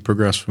do we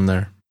progress from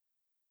there?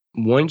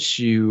 Once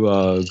you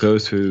go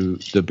through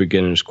the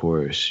beginner's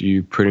course,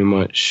 you pretty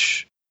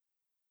much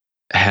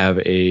have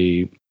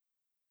a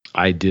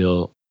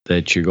ideal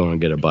that you're going to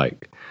get a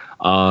bike.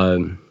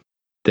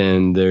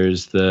 Then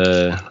there's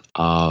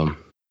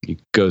you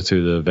go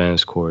through the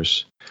advanced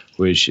course,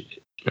 which,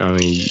 I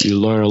mean, you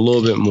learn a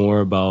little bit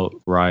more about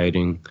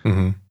riding,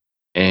 mm-hmm.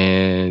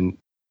 and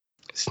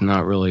it's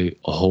not really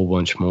a whole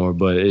bunch more,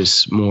 but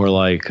it's more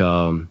like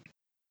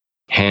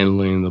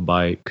handling the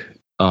bike,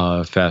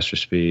 faster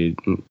speed,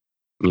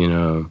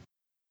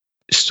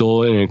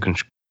 still in a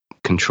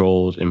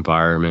controlled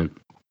environment.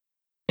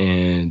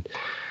 And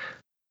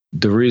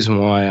the reason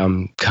why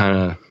I'm kind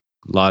of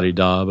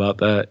la-di-da about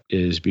that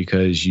is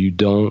because you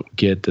don't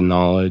get the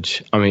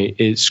knowledge. I mean,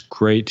 it's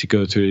great to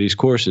go through these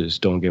courses,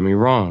 don't get me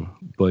wrong,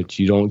 but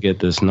you don't get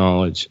this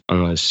knowledge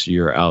unless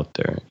you're out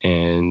there.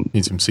 And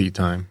need some seat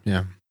time,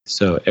 yeah.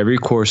 So every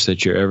course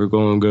that you're ever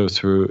going to go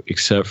through,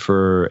 except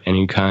for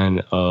any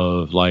kind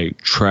of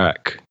like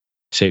track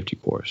safety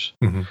course,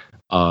 mm-hmm.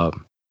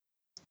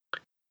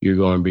 You're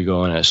going to be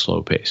going at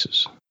slow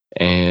paces.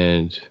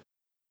 And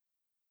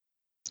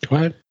go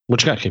ahead.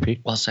 What you got, KP?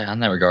 Well, I'll say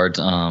on that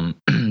regards,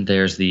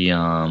 there's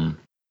the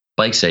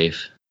Bike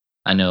Safe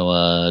I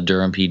know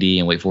Durham PD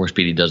and Wake Forest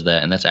PD does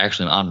that, and that's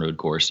actually an on-road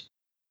course.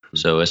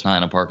 So it's not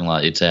in a parking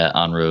lot; it's at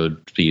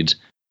on-road speeds.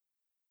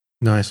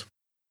 Nice.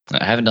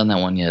 I haven't done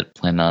that one yet.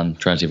 Plan on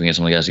trying to see if we can get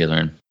some of the guys together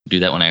and do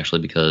that one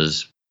actually,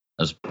 because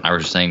as I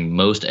was just saying,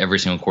 most every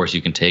single course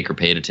you can take or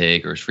pay to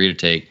take or is free to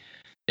take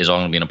is all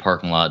going to be in a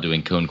parking lot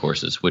doing cone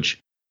courses, which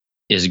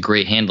is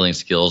great handling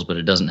skills, but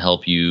it doesn't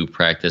help you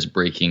practice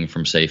braking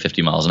from, say,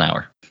 50 miles an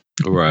hour.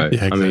 Right.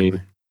 Yeah, exactly. I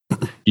mean,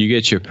 you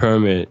get your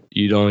permit,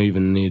 you don't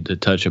even need to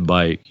touch a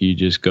bike. You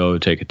just go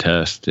take a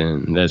test,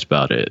 and that's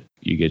about it.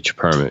 You get your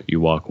permit, you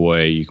walk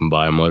away, you can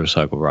buy a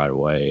motorcycle right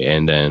away,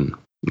 and then,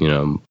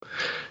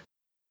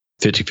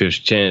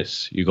 50-50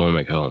 chance you're going to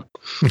make it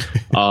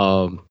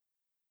home.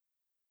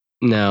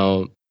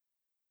 Now,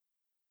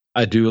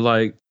 I do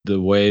like the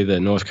way that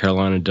North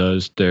Carolina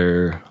does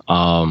their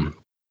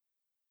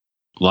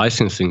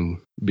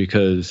licensing,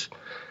 because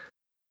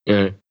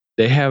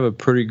they have a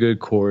pretty good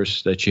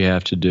course that you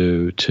have to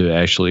do to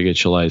actually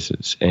get your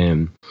license,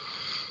 and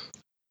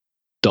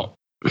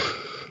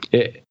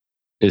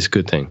it's a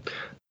good thing.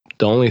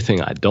 The only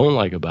thing I don't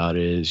like about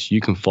it is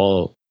you can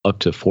fall up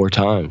to 4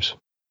 times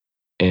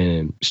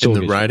and still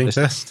in the riding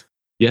test.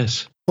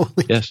 Yes.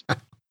 Holy yes. cow.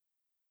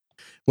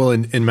 Well,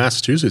 in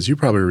Massachusetts, you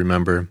probably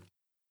remember,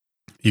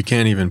 you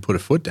can't even put a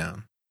foot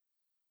down.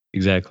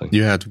 Exactly.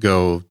 You have to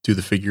go do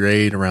the figure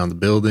 8 around the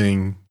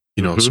building,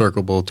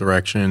 circle both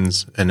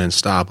directions, and then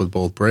stop with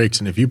both brakes.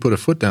 And if you put a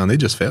foot down, they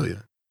just fail you.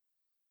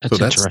 That's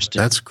so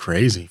interesting. That's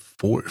crazy.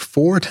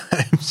 Four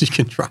times you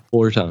can drop.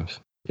 4 times.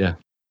 Yeah.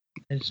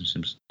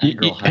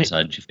 Girl high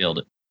side, she failed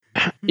it.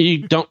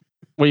 You don't.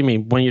 What do you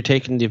mean? When you're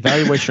taking the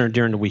evaluation or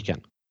during the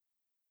weekend?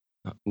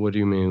 What do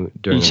you mean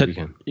during the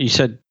weekend? You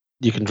said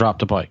you can drop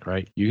the bike,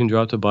 right? You can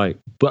drop the bike,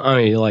 but I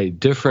mean, like,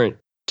 different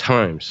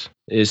times.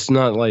 It's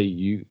not like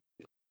you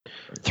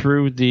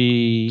through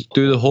the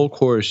whole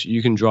course.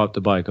 You can drop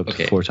the bike up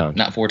to 4 times.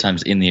 Not 4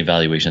 times in the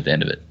evaluation at the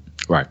end of it.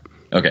 Right.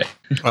 Okay.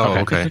 Oh,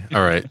 okay.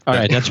 All right. All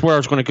right. That's where I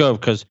was going to go,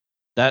 because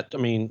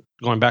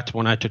going back to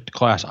when I took the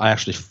class, I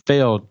actually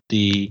failed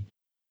the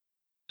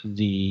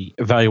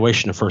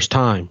evaluation the first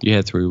time. You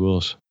had 3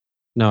 wheels.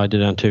 No, I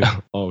did on 2.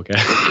 Oh, okay.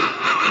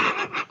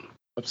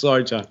 I'm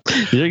sorry, John.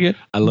 You're good.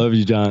 I love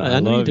you, John. I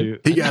love you.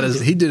 He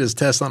did his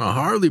test on a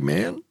Harley,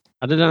 man.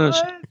 I did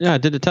I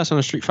did the test on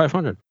the Street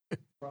 500.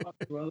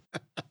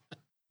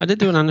 I did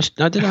do it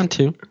I did on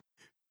 2.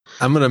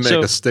 I'm gonna make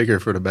a sticker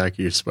for the back of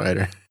your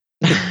Spider.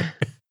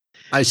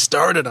 I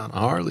started on a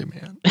Harley,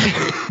 man.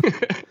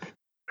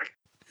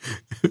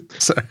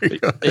 Sorry.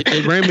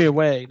 They ran me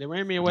away.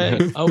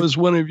 I was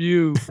one of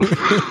you.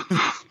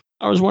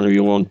 I was one of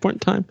you at one point in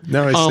time.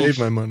 Now I saved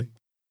my money.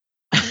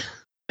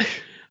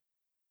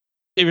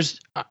 It was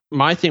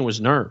my thing was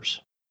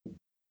nerves.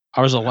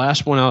 I was the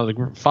last one out of the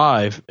group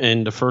 5,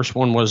 and the first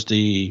one was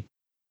the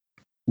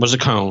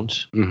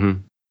cones. Mm-hmm.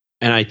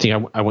 And I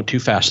think I went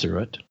too fast through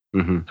it.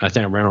 Mm-hmm. I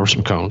think I ran over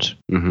some cones.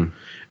 Mm-hmm.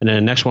 And then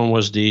the next one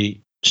was the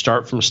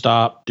start from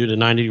stop, do the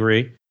 90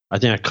 degree. I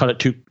think I cut it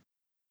too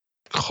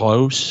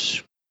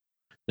close,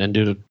 then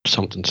do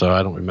something. So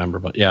I don't remember,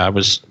 but yeah,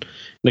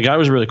 the guy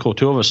was really cool.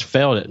 2 of us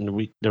failed it,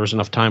 and there was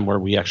enough time where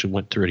we actually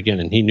went through it again,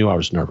 and he knew I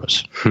was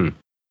nervous.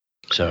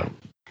 So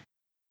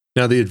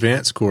now the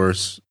advanced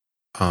course,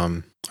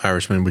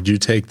 Irishman, would you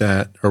take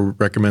that or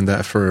recommend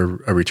that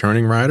for a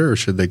returning rider, or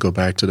should they go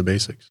back to the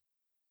basics?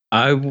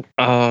 I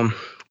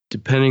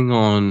depending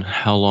on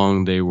how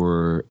long they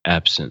were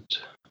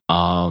absent.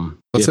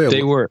 Let's say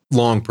they were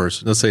long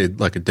person. Let's say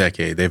like a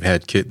decade. They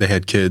had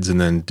kids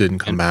and then didn't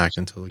come back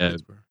until the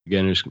kids were.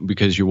 Again, it's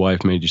because your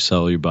wife made you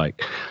sell your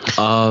bike.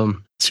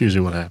 It's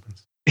usually what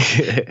happens.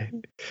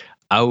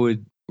 I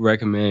would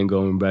recommend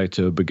going back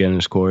to a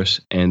beginner's course,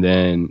 and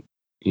then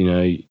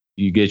you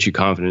get your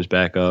confidence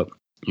back up.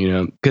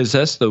 Because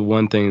that's the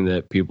one thing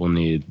that people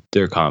need,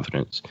 their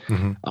confidence,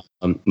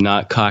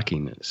 not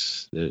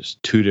cockiness. There's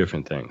 2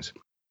 different things.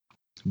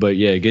 But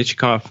yeah, get your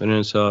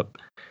confidence up.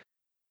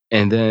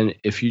 And then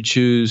if you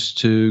choose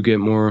to get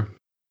more,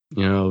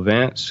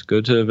 advanced,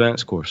 go to the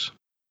advanced course.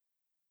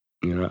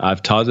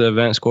 I've taught the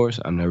advanced course.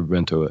 I've never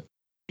been through it.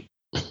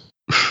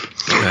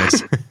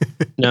 Nice.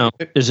 Now,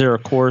 is there a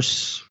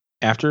course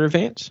after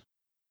advanced?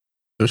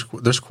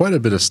 There's quite a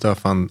bit of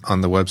stuff on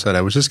the website.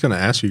 I was just going to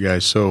ask you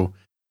guys. So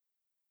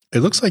it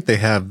looks like they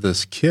have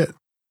this kit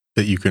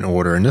that you can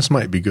order, and this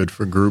might be good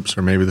for groups,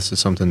 or maybe this is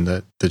something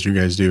that you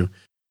guys do.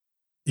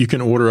 You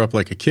can order up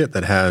like a kit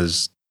that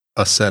has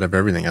a set of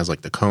everything. It has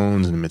like the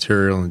cones and the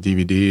material and the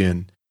DVD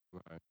and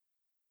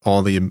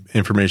all the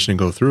information to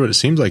go through it. It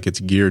seems like it's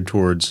geared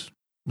towards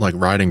like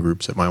riding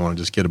groups that might want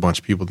to just get a bunch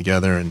of people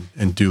together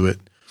and do it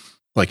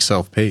like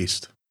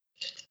self-paced.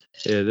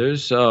 Yeah,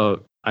 there's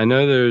I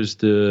know there's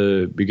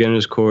the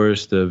beginner's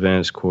course, the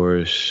advanced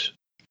course,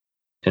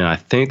 and I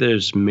think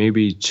there's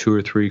maybe 2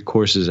 or 3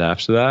 courses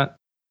after that.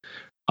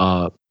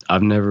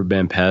 I've never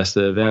been past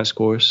the advanced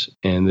course,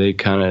 and they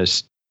kind of,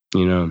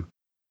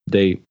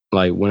 they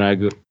like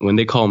when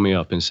they call me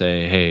up and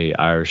say, "Hey,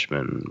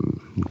 Irishman,"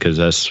 because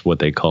that's what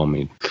they call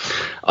me.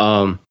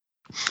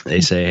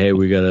 They say, "Hey,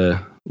 we got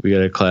a we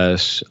got a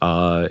class.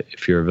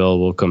 If you're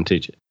available, come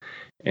teach it.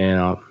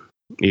 And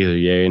either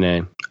yay or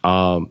nay.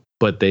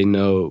 But they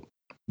know,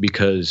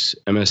 because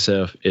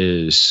MSF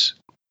is,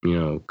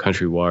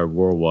 countrywide,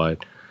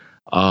 worldwide.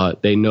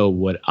 They know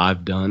what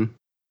I've done,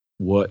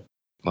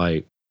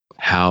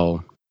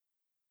 how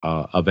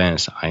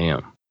advanced I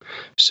am.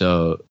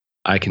 So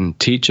I can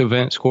teach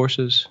advanced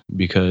courses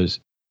because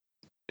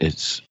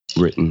it's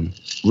written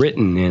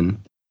in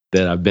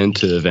that I've been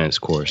to the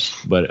advanced course,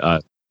 but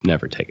I've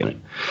never taken it.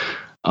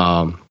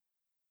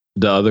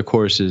 The other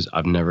courses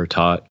I've never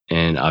taught,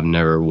 and I've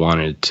never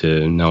wanted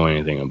to know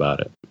anything about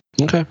it.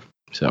 Okay.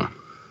 So,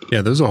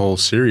 yeah, there's a whole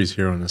series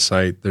here on the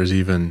site. There's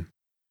even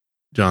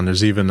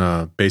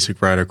a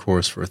basic rider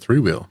course for a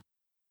 3-wheel.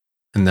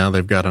 And now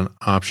they've got an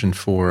option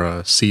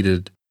for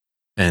seated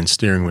and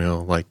steering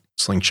wheel, like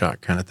slingshot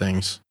kind of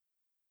things.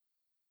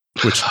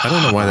 Which I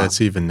don't know why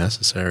that's even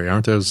necessary.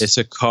 Aren't those? It's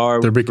a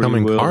car. They're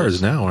becoming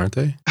cars now, aren't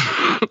they?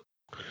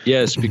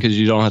 Yes, because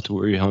you don't have to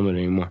wear your helmet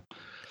anymore.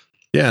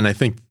 Yeah, and I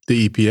think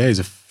the EPA is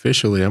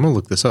officially, I'm going to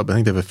look this up, I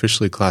think they've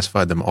officially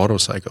classified them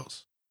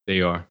autocycles.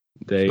 They are.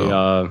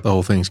 The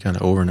whole thing's kind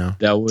of over now.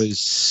 That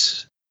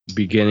was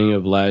beginning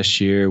of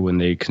last year when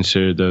they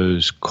considered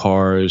those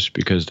cars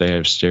because they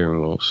have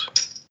steering wheels.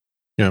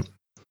 Yeah.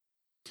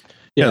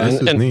 Yeah,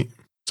 this is neat.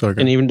 Sorry,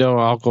 and even though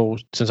I'll go,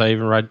 since I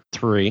even ride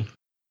 3,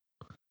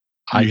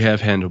 I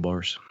have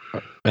handlebars.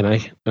 And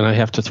I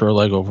have to throw a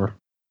leg over.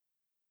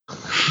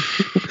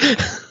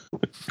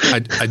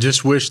 I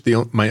just wish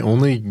my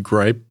only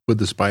gripe with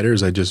the Spider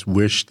is I just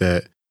wish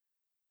that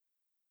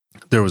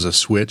there was a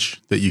switch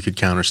that you could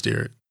counter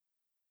steer it,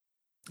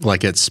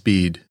 like at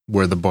speed,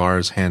 where the bar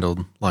is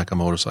handled like a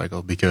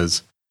motorcycle,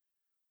 because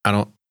I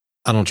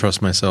don't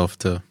trust myself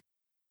to.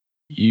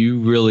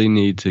 You really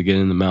need to get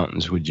in the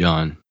mountains with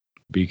John,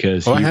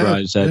 because he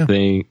rides that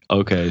thing.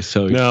 Okay,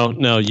 so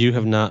no, you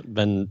have not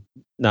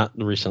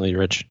recently,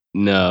 Rich.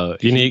 No,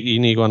 you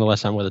need to go on the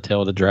last time with the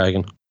tail of the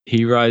dragon.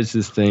 He rides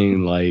this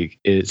thing like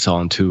it's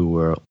on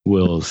 2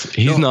 wheels.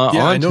 He's not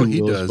on 2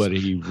 wheels, but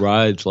he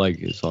rides like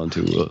it's on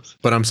 2 wheels.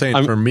 But I'm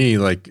saying for me,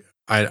 like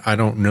I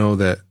don't know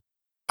that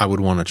I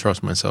would want to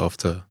trust myself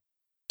to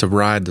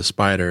ride the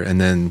Spider and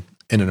then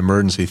in an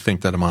emergency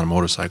think that I'm on a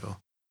motorcycle.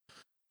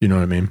 You know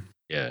what I mean?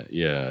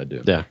 Yeah, I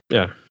do.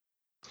 Yeah.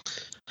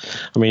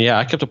 I mean,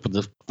 I kept up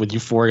with you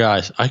 4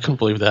 guys. I couldn't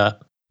believe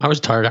that. I was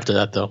tired after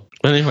that, though.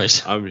 But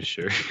anyways, I'm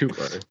sure you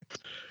were.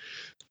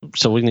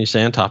 So we need to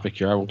stay on topic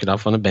here. I won't get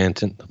off on a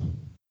bantant.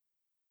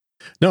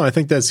 No, I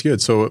think that's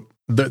good. So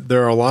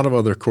there are a lot of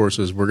other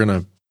courses. We're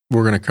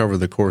gonna cover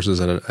the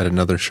courses at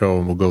another show,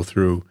 and we'll go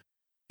through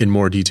in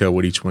more detail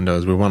what each one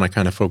does. We want to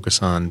kind of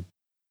focus on,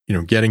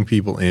 getting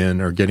people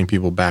in or getting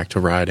people back to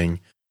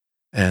riding,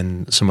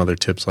 and some other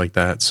tips like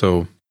that.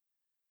 So,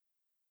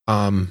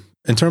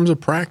 in terms of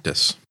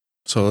practice,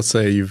 so let's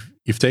say you've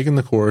taken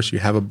the course, you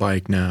have a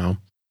bike now.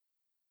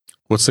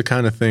 What's the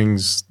kind of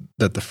things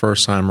that the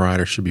first-time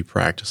rider should be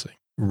practicing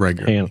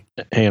regularly?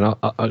 Hey,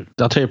 I'll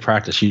tell you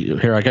practice.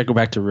 Here, I got to go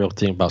back to the real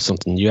thing about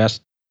something. You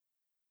asked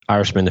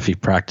Irishman if he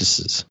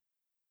practices.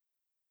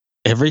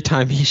 Every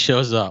time he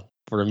shows up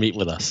for a meet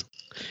with us,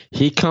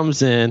 he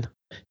comes in,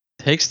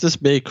 takes this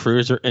big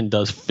cruiser, and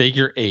does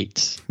figure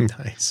 8s.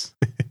 Nice.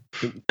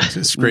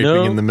 Just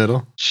scraping in the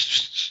middle?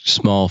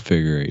 Small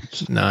figure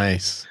 8s.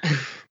 Nice.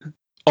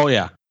 Oh,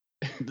 yeah.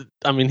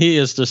 I mean, he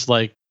is just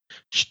like...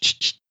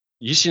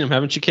 You seen him,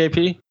 haven't you,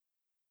 KP?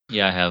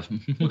 Yeah, I have.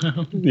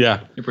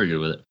 Yeah. You're pretty good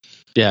with it.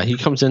 Yeah, he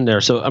comes in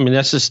there. So, I mean,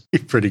 that's just...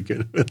 You're pretty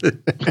good with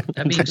it.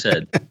 That being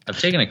said, I've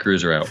taken a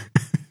cruiser out.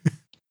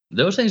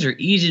 Those things are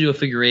easy to a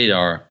figure 8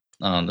 are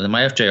than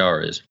my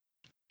FJR is.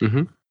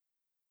 Mm-hmm.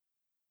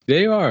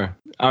 They are.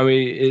 I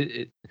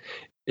mean,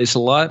 it's a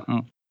lot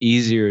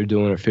easier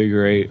doing a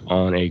figure 8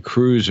 on a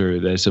cruiser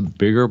that's a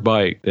bigger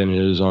bike than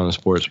it is on a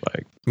sports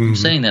bike. Mm-hmm. I'm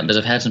saying that because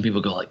I've had some people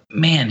go like,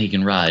 man, he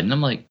can ride. And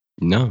I'm like,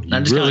 no,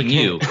 not discounting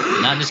you.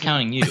 Not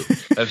discounting you.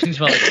 I've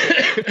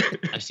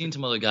seen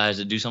some other guys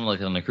that do something like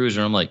that on the cruiser,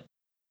 and I'm like,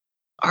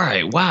 all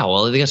right, wow,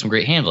 well, they got some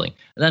great handling.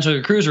 And then I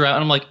took a cruiser out,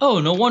 and I'm like, oh,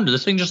 no wonder.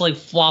 This thing just like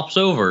flops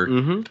over.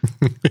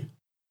 Mm-hmm.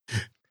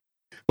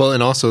 Well,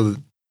 and also,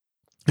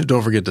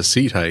 don't forget the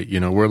seat height.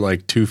 We're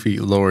like 2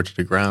 feet lower to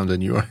the ground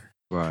than you are.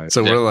 Right.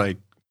 So we're like,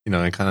 in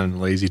kind of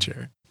a lazy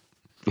chair.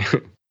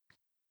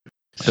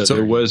 So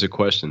there was a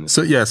question.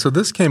 So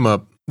this came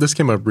up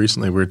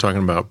recently. We were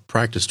talking about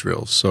practice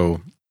drills.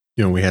 So,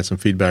 we had some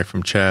feedback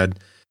from Chad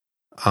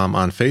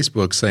on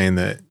Facebook saying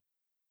that,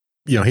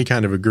 he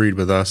kind of agreed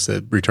with us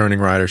that returning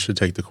riders should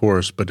take the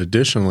course, but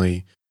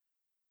additionally,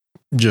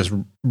 just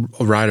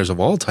riders of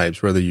all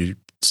types, whether you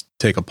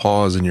take a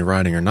pause in your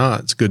riding or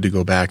not, it's good to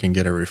go back and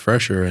get a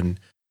refresher.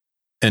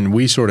 And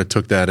we sort of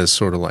took that as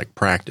sort of like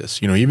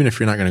practice. Even if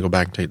you're not going to go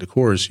back and take the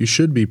course, you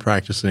should be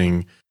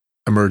practicing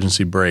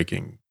emergency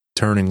braking,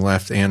 turning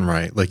left and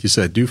right. Like you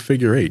said, do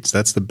figure 8s.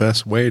 That's the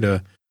best way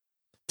to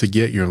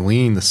get your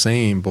lean the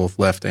same, both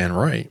left and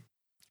right.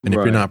 And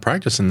if you're not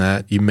practicing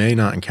that, you may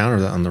not encounter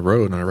that on the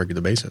road on a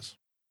regular basis.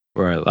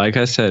 Right. Like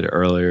I said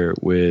earlier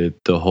with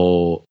the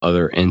whole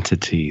other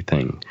entity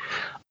thing,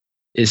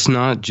 it's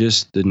not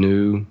just the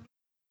new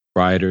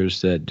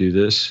riders that do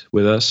this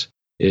with us,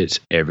 it's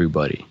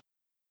everybody,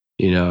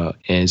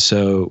 and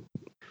so,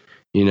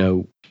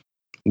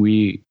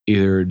 we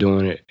either are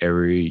doing it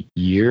every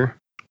year,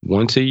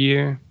 once a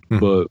year,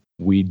 but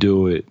we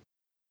do it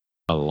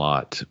a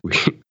lot.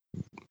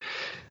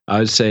 I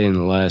would say in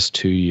the last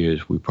 2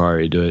 years, we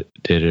probably did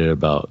it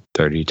about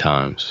 30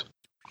 times.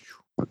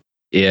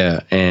 Yeah,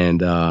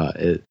 and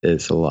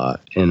it's a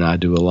lot. And I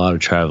do a lot of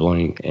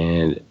traveling,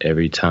 and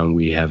every time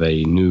we have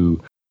a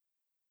new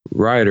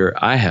rider,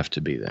 I have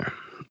to be there.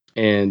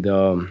 And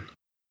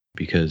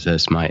because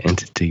that's my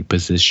entity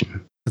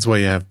position. That's why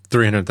you have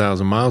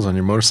 300,000 miles on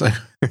your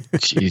motorcycle.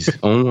 Jeez,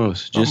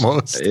 almost.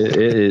 Almost. It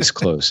is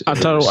close. I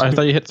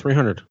thought you hit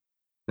 300.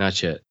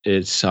 Not yet.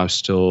 I'm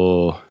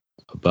still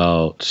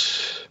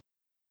about...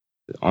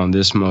 On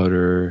this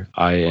motor,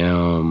 I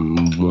am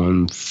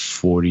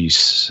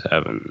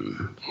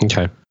 147.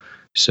 Okay.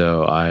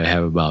 So I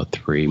have about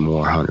 3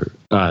 more grand.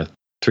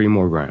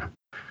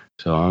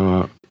 So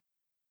I'm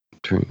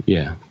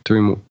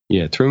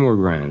 3 more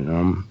grand.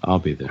 And I'll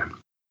be there.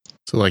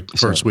 So like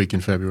first week in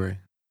February.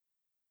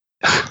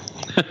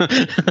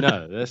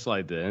 No, that's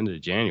like the end of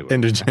January.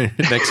 End of January,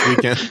 next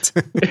weekend.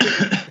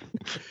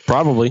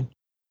 Probably.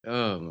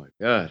 Oh my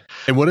God.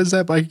 And what is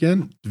that bike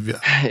again?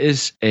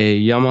 It's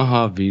a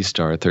Yamaha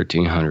V-Star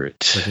 1300.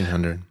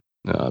 1300.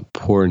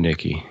 Poor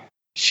Nikki.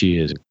 She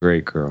is a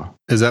great girl.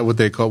 Is that what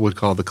they would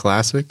call the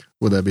classic?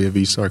 Would that be a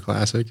V-Star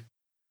classic?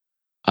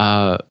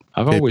 I've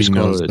always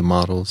called it the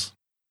models.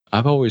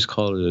 I've always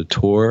called it a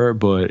tour,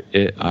 but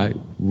I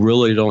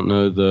really don't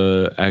know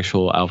the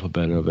actual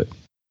alphabet of it.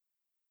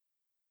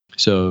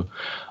 So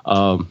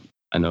I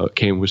know it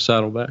came with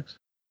saddlebags.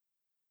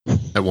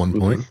 At one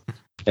point?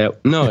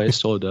 No, it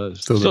still does.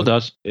 Still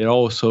does. It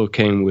also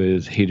came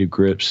with heated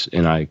grips,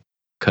 and I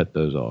cut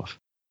those off.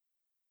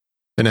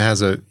 And it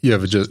has you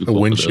have just a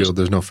windshield.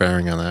 There's no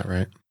fairing on that,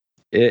 right?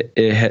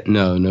 It had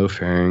no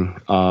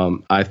fairing.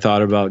 I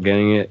thought about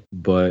getting it,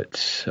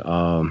 but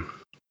I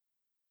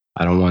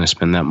don't want to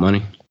spend that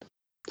money.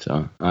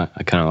 So I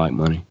kind of like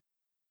money.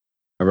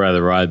 I'd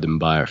rather ride than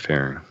buy a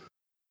fairing.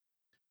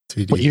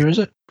 TD. What year is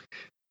it?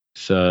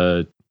 It's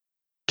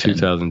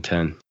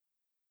 2010.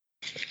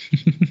 I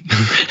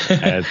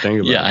had to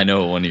think about it. I know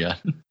what one you got.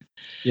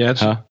 Yeah,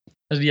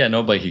 I know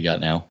what bike you got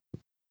now.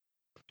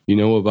 You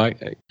know what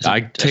bike?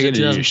 I take it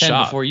to your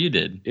shop before you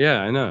did.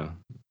 Yeah, I know.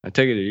 I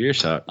take it to your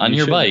shop on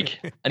your bike.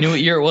 I knew what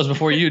year it was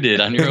before you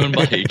did on your own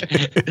bike.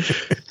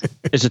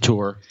 It's a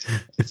tour.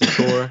 It's a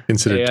tour.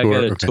 Considered tour.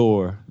 I got a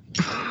tour.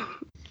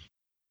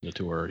 The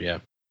tour, yeah.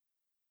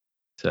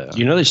 So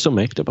you know they still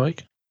make the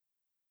bike?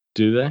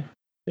 Do they?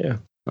 Yeah.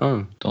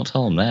 Oh, don't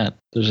tell them that.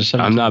 There's a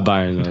I'm not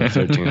buying another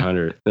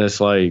 1300. That's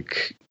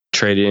like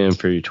trading in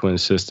for your twin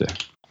sister.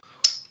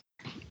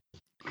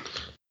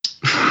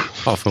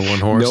 Off of one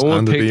horse. No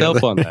one picked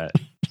up on that.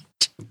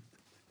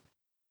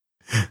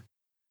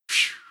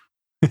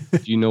 Do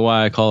you know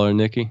why I call her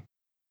Nikki?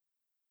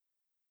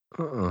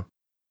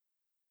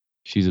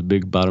 She's a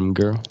big bottom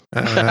girl.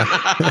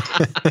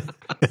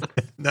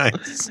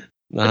 Nice.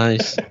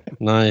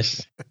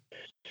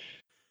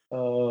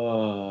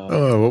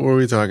 What were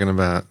we talking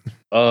about?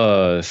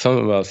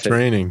 Something about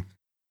training.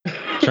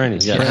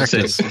 Yeah,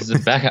 practice. It's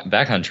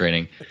back on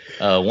training.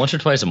 Once or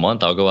twice a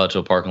month, I'll go out to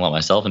a parking lot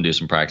myself and do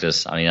some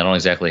practice. I mean, I don't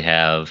exactly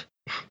have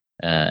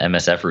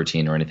MSF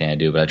routine or anything I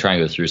do, but I try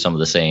and go through some of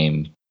the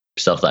same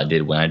stuff that I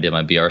did when I did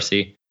my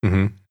BRC.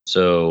 Mm-hmm.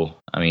 So,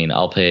 I mean,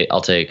 I'll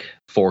take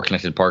 4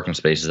 connected parking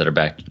spaces that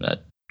are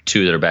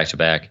 2 that are back to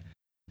back,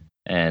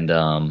 and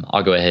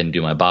I'll go ahead and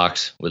do my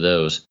box with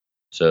those.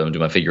 So, do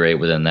my figure 8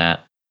 within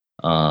that.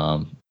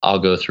 I'll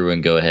go through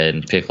and go ahead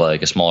and pick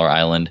like a smaller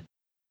island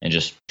and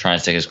just try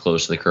and stick as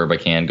close to the curb I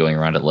can, going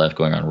around it left,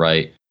 going on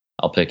right.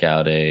 I'll pick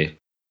out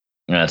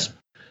that's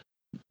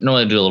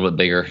normally do a little bit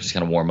bigger, just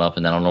kind of warm up,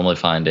 and then I'll normally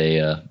find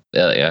a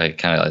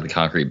kind of like the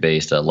concrete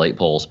based light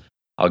poles.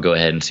 I'll go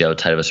ahead and see how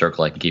tight of a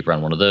circle I can keep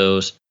around one of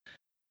those.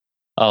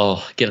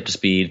 I'll get up to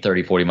speed,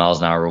 30, 40 miles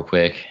an hour real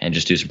quick, and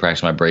just do some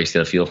practice on my brakes,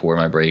 get a feel for where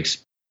my brakes,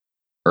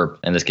 or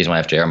in this case,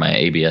 my FJR, my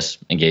ABS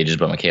engages,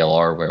 but my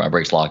KLR, where my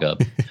brakes lock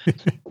up.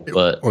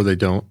 Or they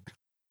don't.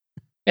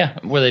 Yeah,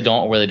 where they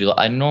don't or where they do.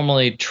 I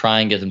normally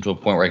try and get them to a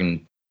point where I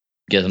can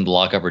get them to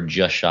lock up or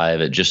just shy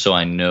of it, just so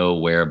I know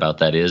where about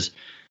that is.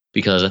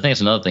 Because I think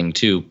it's another thing,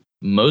 too.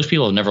 Most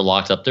people have never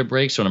locked up their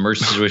brakes, so in an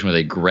emergency situation where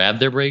they grab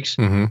their brakes,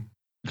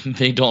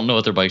 they don't know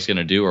what their bike's going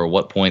to do or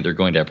what point they're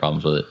going to have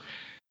problems with it.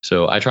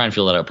 So I try and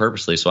feel that out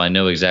purposely so I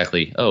know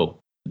exactly,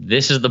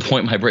 this is the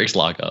point my brakes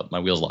lock up, my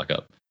wheels lock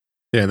up.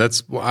 Yeah,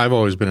 I've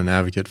always been an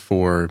advocate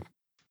for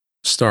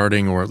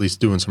starting or at least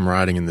doing some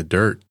riding in the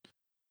dirt,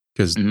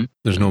 because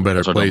there's no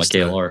better place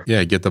to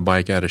get the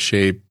bike out of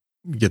shape,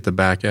 get the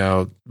back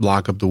out,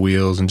 lock up the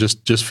wheels, and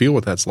just feel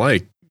what that's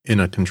like in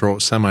a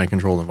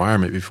semi-controlled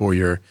environment before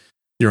you're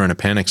in a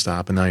panic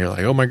stop and now you're like,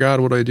 oh my God,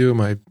 what do I do?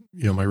 My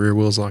rear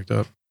wheel's locked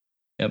up.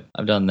 Yep,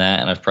 I've done that,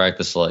 and I've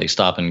practiced like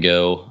stop and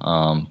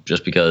go.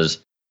 Just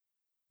because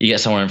you get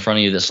someone in front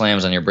of you that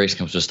slams on your brakes,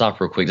 comes to a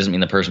stop real quick, doesn't mean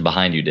the person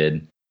behind you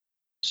did.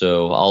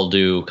 So I'll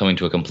do coming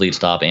to a complete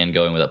stop and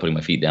going without putting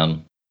my feet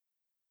down.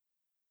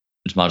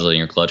 Just modulating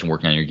your clutch and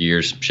working on your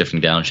gears,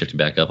 shifting down, shifting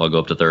back up. I'll go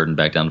up to third and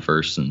back down to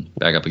first and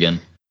back up again.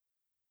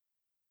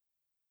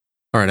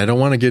 All right, I don't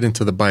want to get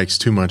into the bikes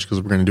too much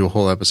because we're going to do a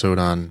whole episode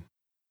on,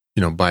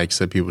 bikes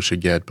that people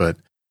should get. But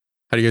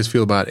how do you guys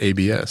feel about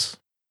ABS?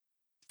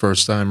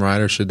 First-time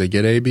rider, should they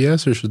get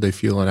ABS or should they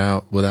feel it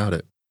out without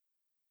it?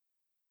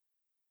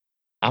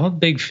 I'm a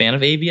big fan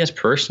of ABS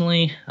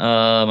personally.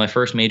 My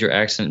first major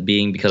accident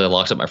being because I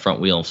locked up my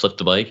front wheel and flipped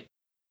the bike.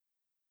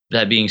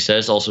 That being said,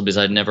 it's also because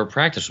I'd never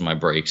practiced with my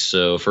brakes.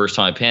 So first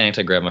time I panicked,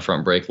 I grabbed my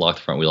front brake, locked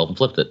the front wheel up, and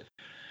flipped it.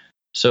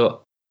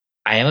 So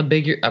I am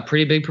a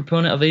pretty big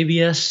proponent of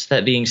ABS.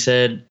 That being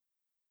said,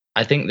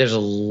 I think there's a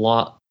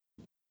lot.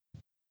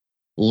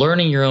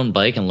 Learning your own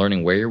bike and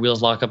learning where your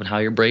wheels lock up and how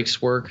your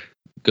brakes work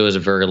goes a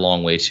very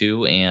long way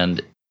too.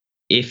 And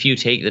if you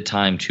take the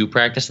time to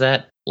practice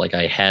that, like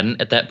I hadn't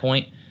at that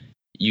point,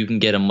 you can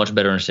get a much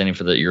better understanding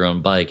for your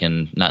own bike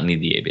and not need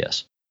the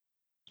ABS.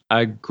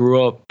 I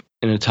grew up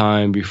in a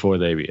time before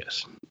the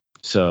ABS.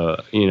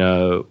 So,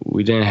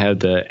 we didn't have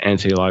the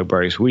anti-lock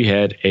brakes. We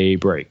had a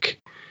brake.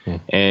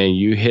 And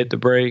you hit the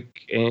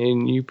brake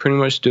and you pretty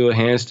much do a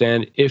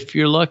handstand. If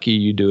you're lucky,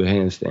 you do a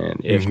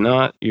handstand. If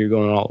not, you're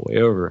going all the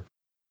way over.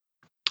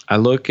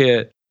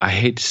 I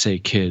hate to say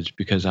kids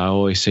because I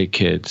always say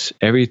kids.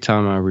 Every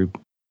time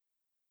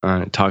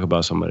I talk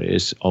about somebody,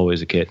 it's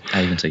always a kid.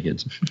 I even say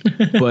kids.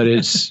 But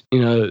it's,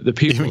 the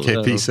people.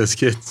 Even KP says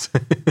kids.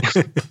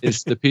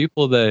 It's the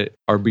people that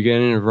are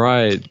beginning to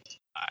ride.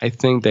 I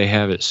think they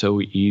have it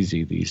so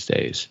easy these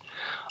days.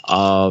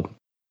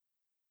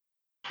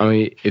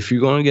 If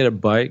you're going to get a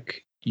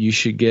bike, you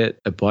should get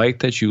a bike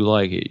that you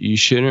like. You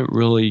shouldn't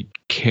really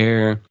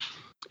care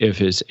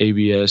if it's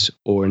ABS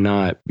or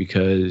not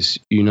because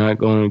you're not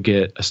going to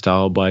get a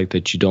style bike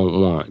that you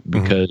don't want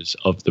because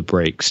of the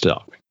brake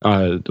stop,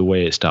 the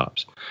way it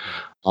stops.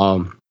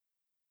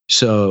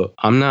 So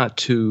I'm not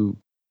too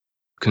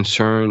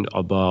concerned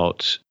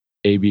about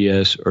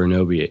ABS or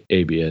no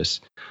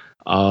ABS.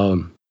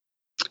 You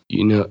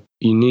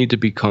need to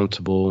be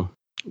comfortable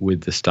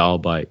with the style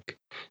bike.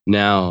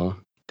 Now,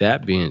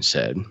 that being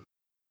said,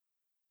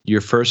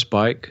 your first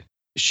bike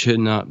should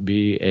not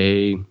be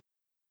a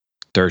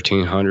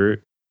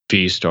 1300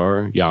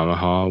 V-Star,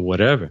 Yamaha,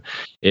 whatever.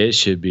 It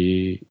should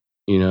be,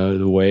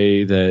 the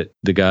way that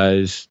the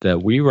guys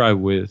that we ride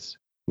with,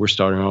 we're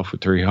starting off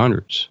with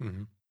 300s.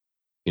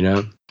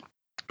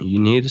 You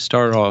need to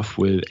start off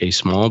with a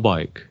small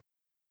bike.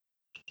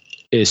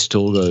 It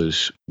still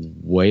goes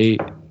way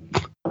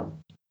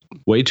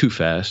too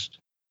fast.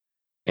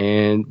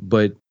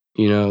 But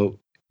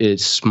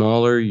it's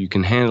smaller, you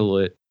can handle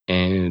it,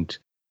 and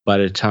by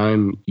the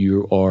time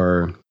you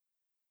are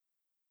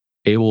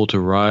able to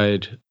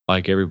ride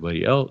like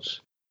everybody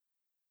else,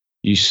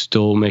 you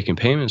still making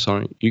payments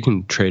on it. You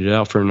can trade it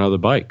out for another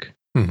bike,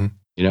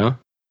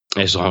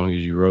 as long as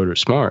you rode it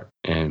smart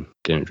and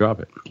didn't drop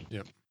it.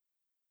 Yep.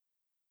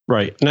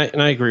 Right.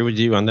 And I agree with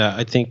you on that.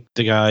 I think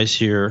the guys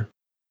here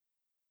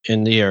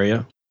in the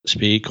area,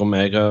 Speak,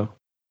 Omega,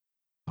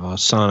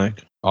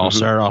 Sonic, all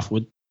start off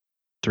with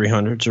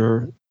 300s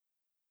or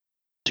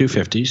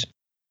 250s.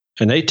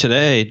 And they've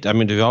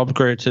all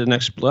upgraded to the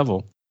next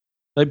level.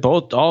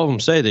 All of them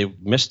say they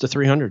missed the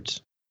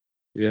 300s.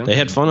 Yeah. They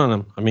had fun on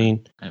them. I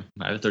have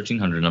a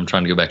 1300 and I'm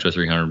trying to go back to a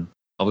 300.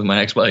 Probably my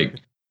next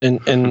bike. And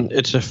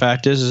it's the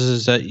fact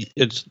is that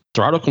it's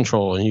throttle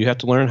control and you have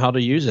to learn how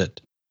to use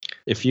it.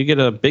 If you get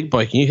a big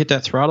bike and you hit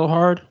that throttle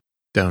hard,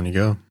 down you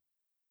go.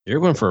 You're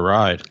going for a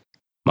ride.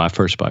 My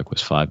first bike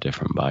was 5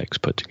 different bikes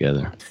put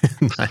together.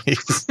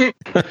 Nice.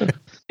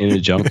 In a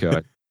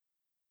junkyard.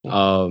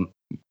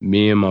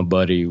 Me and my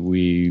buddy,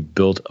 we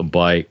built a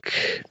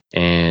bike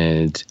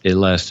and it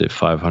lasted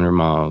 500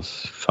 miles,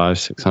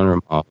 600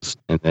 miles,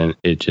 and then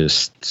it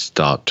just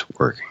stopped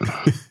working.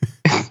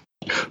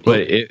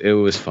 But it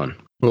was fun.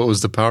 What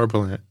was the power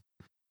plant?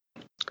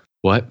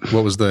 What?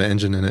 What was the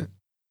engine in it?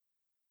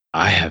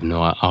 I have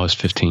no idea. I was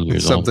 15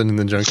 years old. Something in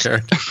the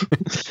junkyard.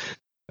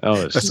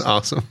 That's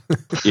awesome.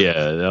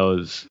 Yeah, that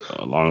was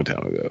a long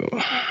time ago.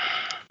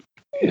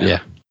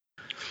 Yeah.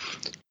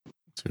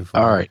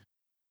 All right.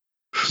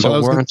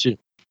 So we're on to.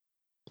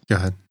 Go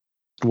ahead.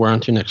 We're on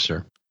to next,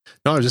 sir.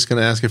 No, I was just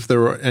going to ask if there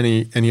were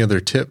any other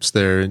tips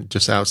there,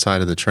 just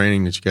outside of the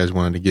training that you guys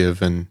wanted to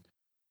give, and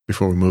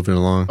before we move it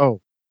along.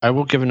 Oh, I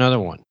will give another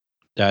one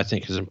that I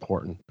think is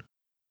important.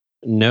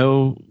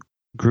 No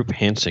group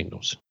hand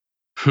signals.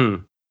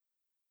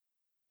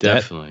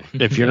 Definitely.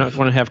 If you're not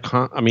going to have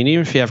even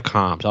if you have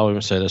comms, I'll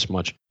even say this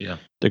much. Yeah.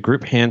 The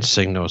group hand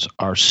signals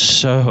are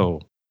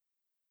so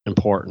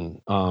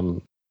important.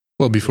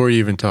 Well, before you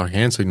even talk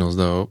hand signals,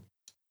 though,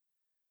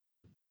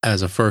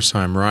 as a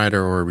first-time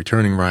rider or a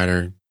returning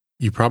rider,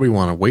 you probably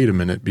want to wait a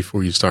minute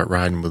before you start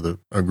riding with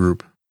a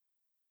group.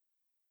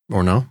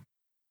 Or no?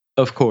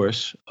 Of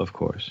course.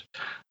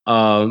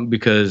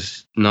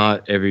 Because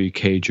not every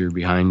cager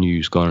behind you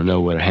is going to know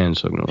what a hand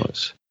signal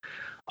is.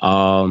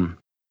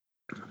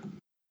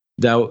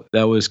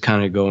 that was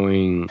kind of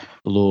going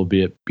a little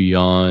bit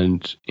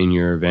beyond in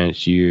your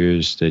advanced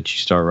years that you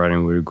start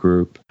riding with a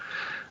group.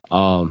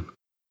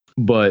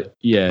 But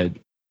yeah,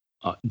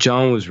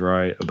 John was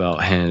right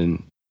about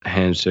hand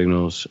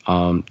signals.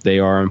 They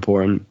are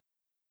important.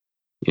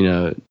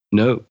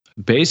 No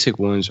basic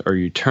ones are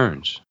your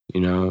turns.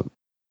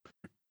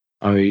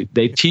 I mean,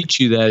 they teach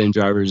you that in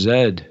driver's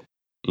ed.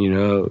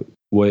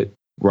 What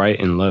right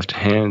and left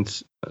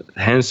hand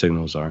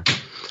signals are.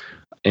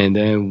 And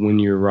then when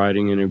you're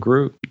riding in a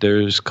group,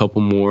 there's a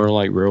couple more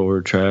like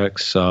railroad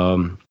tracks.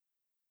 I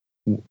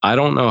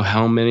don't know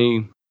how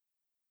many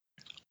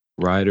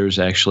riders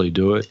actually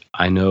do it.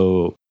 I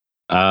know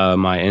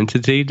my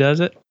entity does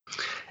it.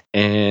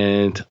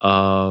 And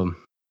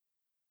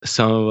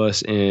some of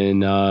us in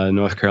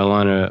North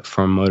Carolina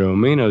from Moto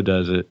Amino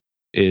does it.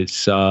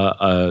 It's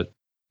a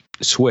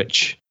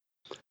switch.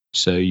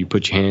 So you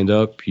put your hand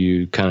up,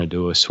 you kind of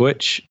do a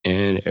switch,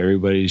 and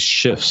everybody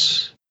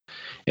shifts.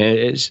 And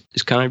it's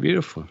kind of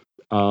beautiful.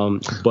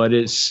 But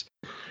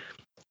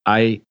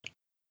I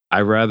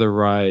rather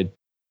ride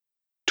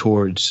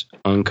towards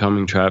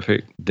oncoming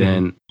traffic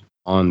than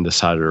on the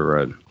side of the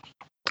road.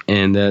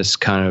 And that's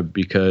kind of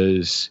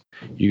because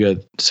you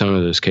got some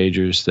of those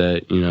cagers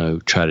that,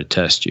 try to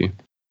test you.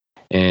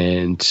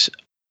 And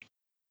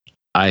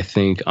I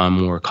think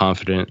I'm more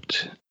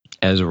confident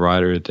as a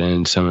rider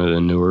than some of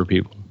the newer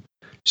people.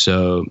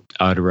 So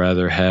I'd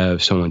rather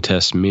have someone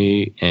test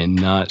me and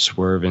not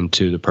swerve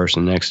into the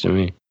person next to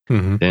me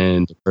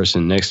than the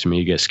person next to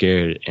me get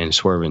scared and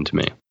swerve into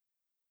me.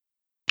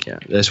 Yeah,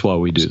 that's why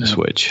we do the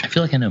switch. I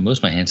feel like I know most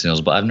of my hand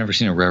signals, but I've never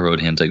seen a railroad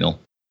hand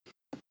signal.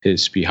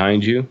 It's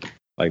behind you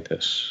like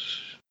this.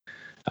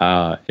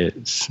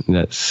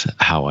 That's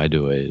how I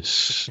do it.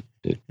 It's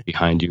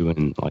behind you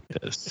and like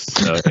this.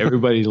 So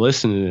everybody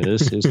listening to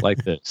this is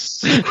like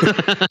this.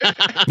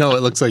 No,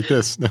 it looks like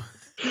this. No.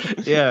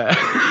 Yeah.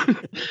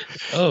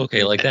 Oh,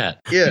 okay, like that.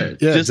 Yeah,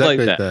 just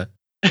exactly like that.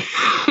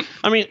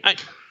 I mean,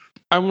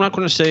 I'm not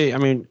going to say, a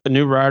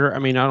new rider,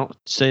 I don't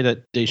say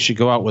that they should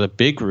go out with a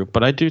big group,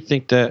 but I do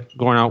think that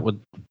going out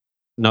with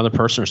another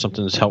person or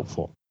something is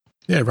helpful.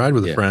 Yeah, ride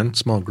with a friend,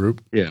 small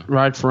group. Yeah.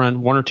 Ride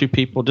friend, one or two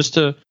people, just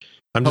to.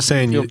 I'm just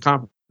saying,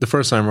 the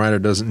first-time rider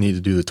doesn't need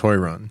to do the toy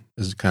run,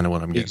 is kind of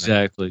what I'm getting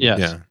exactly. at. Yes.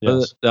 Yeah.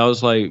 Yes. That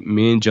was like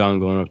me and John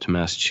going up to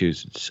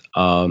Massachusetts.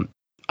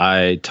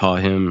 I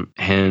taught him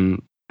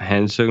hand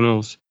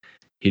signals.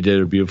 He did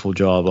a beautiful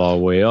job all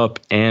the way up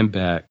and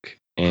back,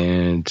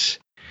 and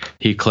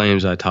he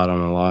claims I taught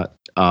him a lot.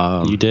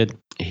 You did.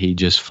 He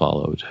just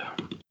followed.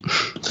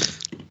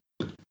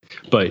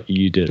 But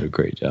you did a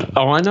great job.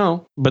 Oh, I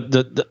know, but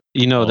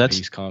that's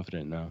he's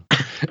confident now.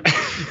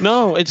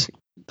 No, it's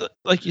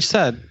like you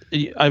said.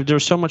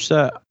 There's so much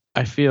that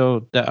I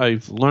feel that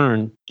I've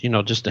learned.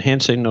 Just the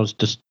hand signals,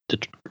 just the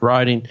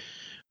riding,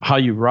 how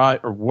you ride,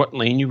 or what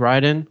lane you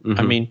ride in.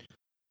 Mm-hmm.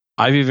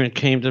 I've even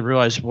came to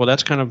realize, well,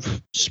 that's kind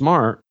of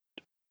smart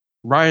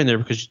riding there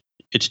because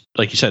it's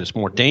like you said, it's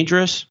more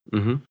dangerous.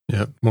 Mm-hmm.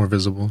 Yeah, more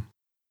visible.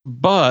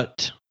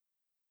 But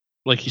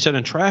like you said,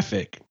 in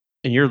traffic,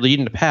 and you're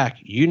leading the pack,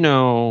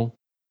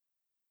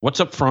 what's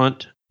up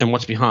front and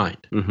what's behind.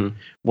 Mm-hmm.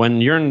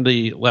 When you're in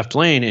the left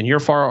lane and you're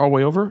far all the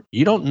way over,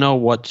 you don't know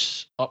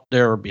what's up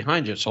there or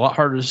behind you. It's a lot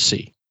harder to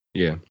see.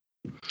 Yeah.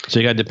 So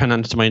you got to depend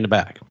on somebody in the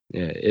back.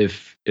 Yeah.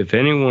 If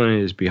anyone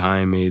is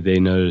behind me, they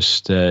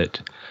notice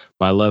that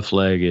my left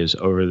leg is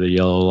over the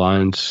yellow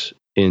lines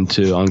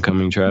into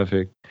oncoming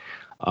traffic.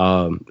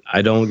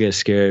 I don't get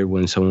scared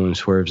when someone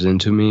swerves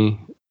into me,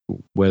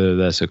 whether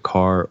that's a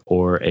car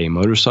or a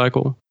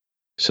motorcycle.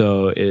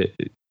 So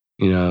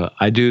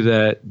I do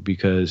that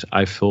because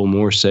I feel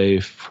more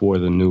safe for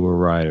the newer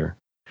rider.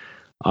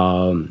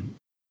 And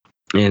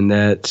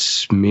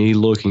that's me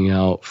looking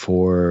out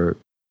for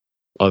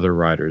other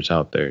riders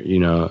out there,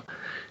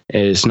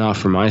 It's not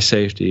for my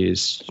safety.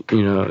 It's,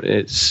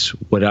 it's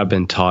what I've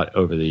been taught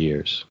over the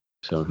years.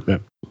 So,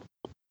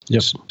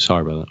 Yep.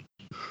 Sorry about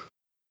that.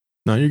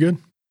 No, you're good.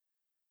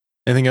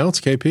 Anything else,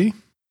 KP?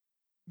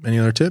 Any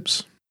other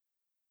tips?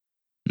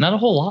 Not a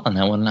whole lot on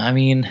that one.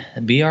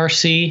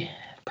 BRC,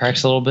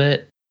 practice a little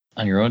bit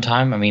on your own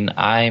time. I'm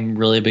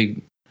a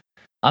big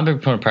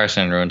proponent of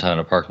practicing on your own time in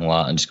a parking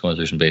lot and just going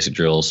through some basic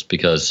drills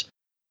because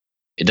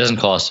it doesn't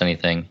cost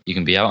anything. You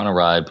can be out on a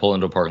ride, pull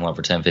into a parking lot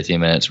for 10, 15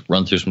 minutes,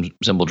 run through some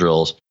simple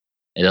drills.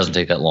 It doesn't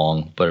take that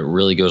long, but it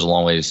really goes a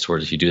long ways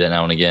towards, if you do that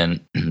now and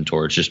again,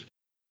 towards just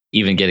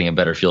even getting a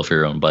better feel for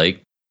your own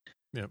bike.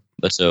 Yep.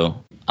 But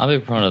so I'm a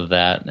big proponent of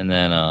that. And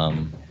then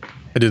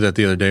I did that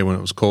the other day when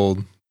it was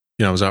cold.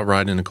 I was out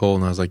riding in the cold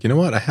and I was like, you know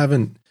what? I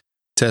haven't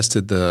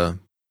tested the,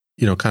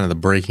 kind of the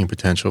braking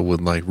potential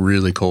with like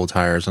really cold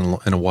tires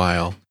in a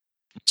while.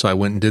 So I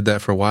went and did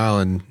that for a while.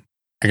 And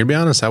I can be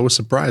honest, I was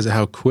surprised at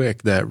how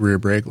quick that rear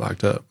brake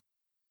locked up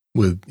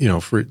with,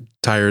 for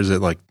tires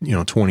at like,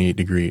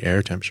 28-degree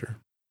air temperature.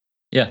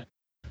 Yeah.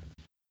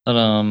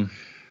 But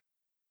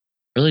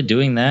really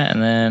doing that,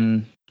 and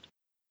then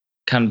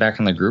kind of back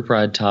on the group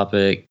ride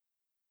topic,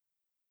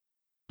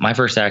 my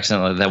first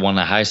accident, like that one on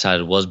the high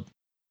side, was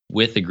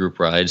with the group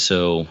ride.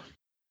 So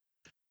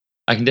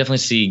I can definitely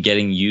see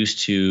getting used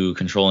to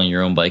controlling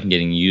your own bike and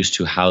getting used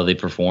to how they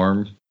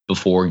perform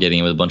before getting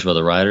in with a bunch of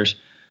other riders.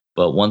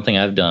 But one thing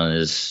I've done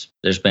is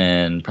there's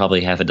been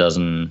probably half a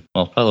dozen,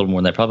 well, probably a little more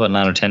than that, probably about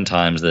 9 or 10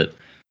 times that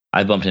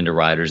I bumped into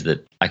riders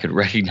that I could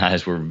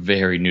recognize were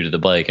very new to the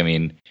bike. I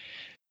mean,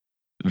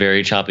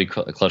 very choppy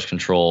clutch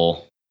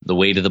control. The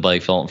weight of the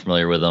bike felt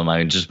familiar with them. I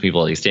mean, just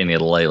people like standing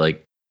at a light,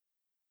 like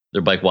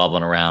their bike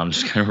wobbling around,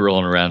 just kind of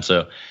rolling around.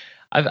 So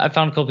I've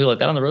found a couple people like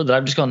that on the road that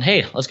I've just gone,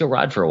 hey, let's go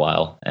ride for a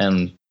while.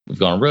 And we've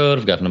gone on the road.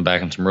 I've gotten them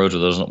back on some roads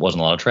where there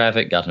wasn't a lot of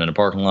traffic, got them in a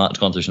parking lot,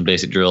 gone through some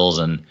basic drills,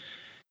 and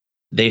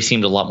they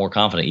seemed a lot more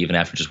confident even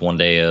after just one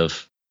day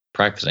of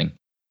practicing.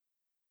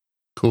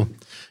 Cool.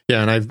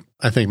 Yeah, and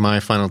I think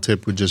my final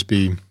tip would just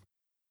be,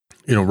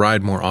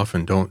 ride more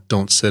often.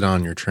 Don't sit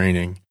on your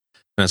training.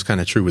 And that's kind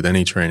of true with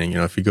any training.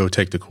 If you go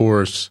take the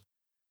course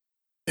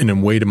and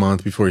then wait a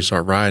month before you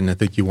start riding, I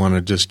think you want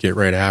to just get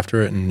right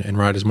after it and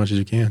ride as much as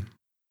you can.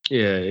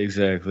 Yeah,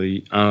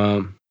 exactly.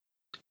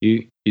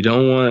 You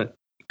don't want,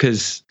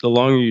 because the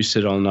longer you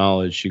sit on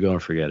knowledge, you're going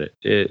to forget it.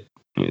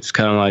 It's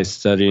kind of like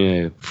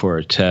studying for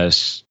a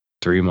test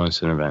 3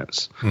 months in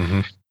advance.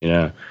 Mm-hmm.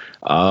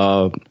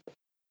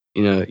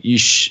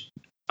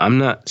 I'm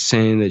not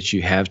saying that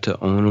you have to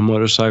own a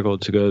motorcycle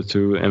to go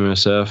through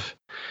MSF,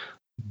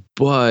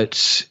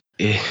 but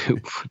it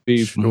would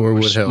be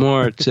more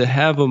smart to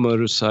have a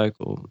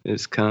motorcycle.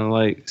 It's kind of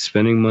like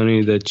spending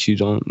money that you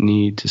don't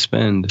need to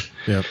spend.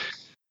 Yeah.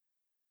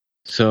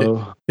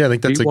 So I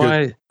think that's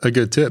a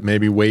good tip.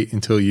 Maybe wait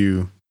until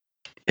you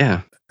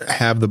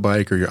have the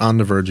bike or you're on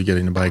the verge of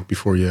getting the bike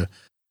before you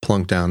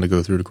plunk down to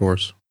go through the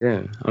course.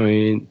 Yeah. I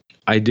mean,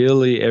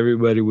 ideally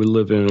everybody would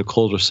live in a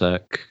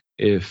cul-de-sac.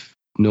 If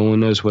no one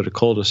knows what a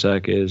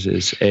cul-de-sac is,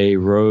 it's a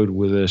road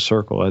with a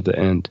circle at the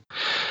end.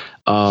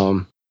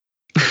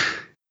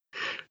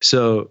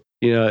 So,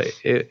 I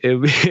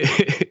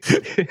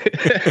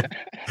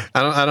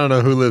don't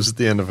know who lives at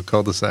the end of a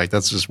cul-de-sac.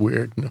 That's just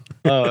weird.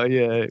 Oh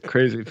yeah,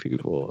 crazy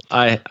people.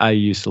 I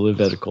used to live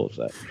at a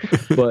cul-de-sac,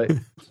 but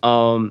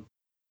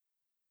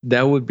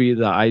that would be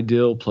the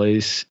ideal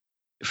place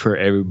for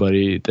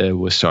everybody that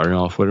was starting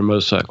off with a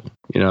motorcycle.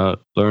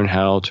 Learn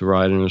how to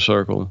ride in a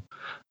circle,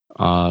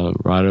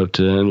 ride up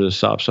to the end of the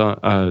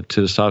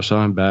stop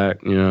sign,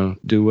 back.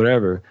 Do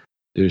whatever.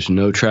 There's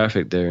no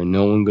traffic there.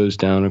 No one goes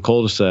down a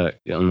cul-de-sac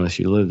unless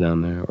you live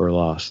down there or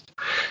lost.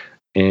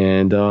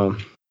 And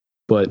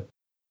but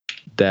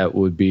that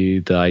would be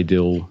the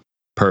ideal,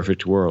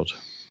 perfect world.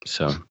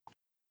 So,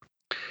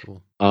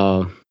 cool.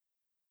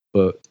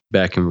 But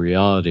back in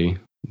reality,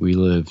 we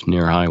live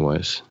near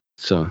highways.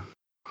 So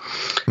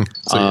you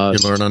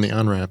learn on the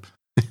on-ramp.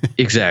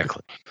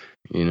 Exactly.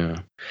 You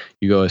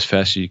go as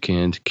fast as you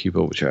can to keep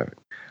up with traffic.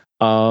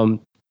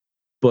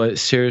 But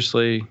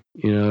seriously,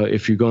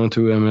 if you're going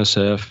through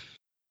MSF,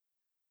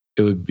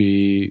 it would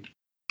be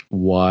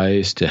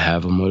wise to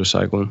have a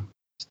motorcycle.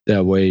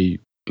 That way,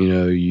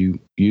 you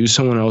use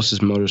someone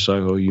else's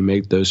motorcycle, you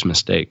make those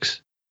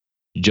mistakes.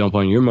 You jump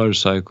on your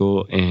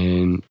motorcycle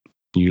and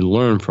you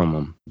learn from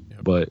them. Yep.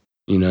 But,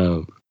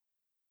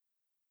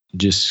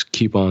 just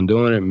keep on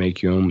doing it,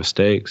 make your own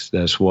mistakes.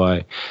 That's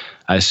why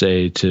I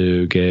say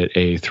to get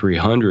a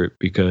 300,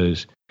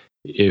 because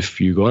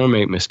if you're going to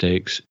make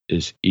mistakes,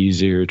 it's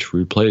easier to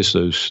replace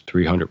those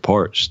 300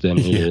 parts than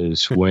it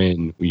is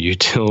when you're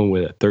dealing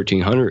with a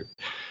 1300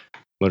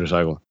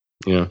 motorcycle.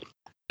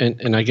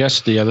 And I guess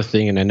the other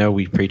thing, and I know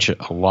we preach it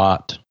a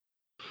lot,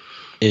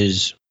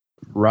 is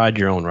ride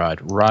your own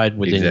ride. Ride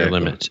within your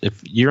limits.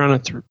 If you're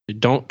on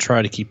don't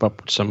try to keep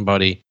up with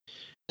somebody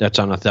that's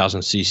on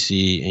 1,000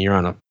 cc and you're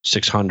on a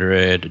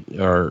 600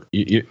 or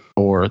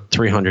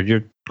 300.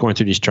 You're going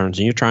through these turns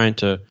and you're trying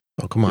to.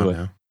 Oh, come on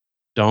now!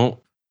 Don't.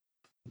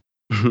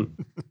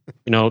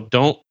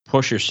 Don't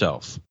push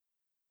yourself.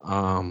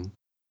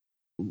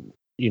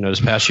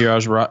 This past year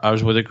I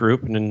was with a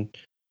group and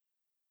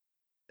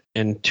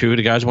two of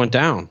the guys went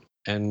down,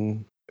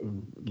 and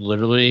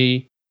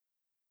literally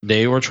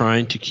they were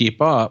trying to keep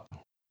up.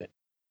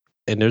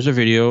 And there's a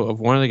video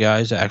of one of the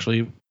guys that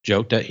actually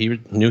joked that he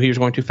knew he was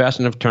going too fast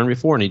in the turn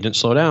before and he didn't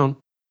slow down,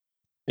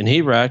 and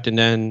he wrecked. And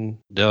then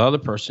the other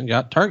person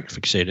got target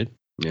fixated,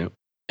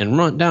 and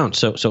run down.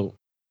 So,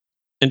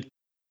 and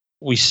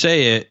we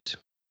say it,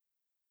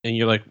 and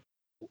you're like,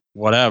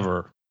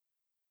 whatever.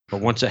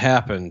 But once it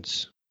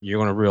happens, you're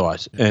going to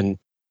realize it. And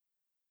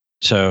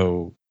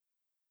so.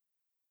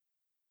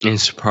 And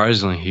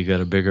surprisingly, he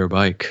got a bigger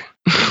bike.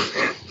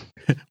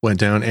 Went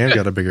down and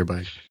got a bigger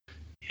bike.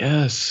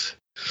 Yes.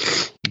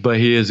 But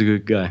he is a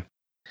good guy.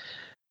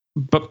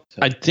 But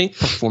I think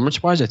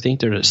performance-wise, I think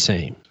they're the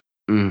same.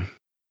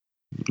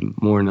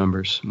 More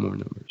numbers.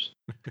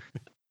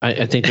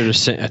 I think they're the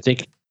same. I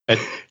think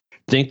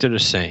they're the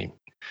same.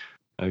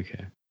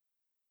 Okay.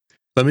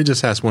 Let me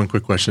just ask one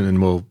quick question,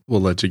 and we'll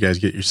let you guys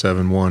get your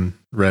 7-1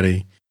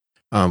 ready.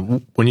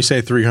 When you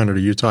say 300, are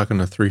you talking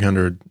a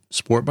 300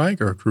 sport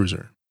bike or a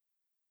cruiser?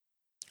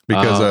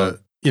 Because a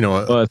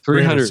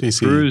 300 cc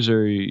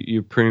cruiser,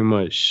 you pretty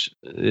much,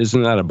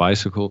 isn't that a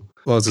bicycle?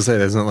 Well, I was to say,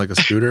 isn't it like a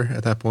scooter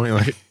at that point?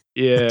 Like,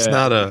 Yeah, It's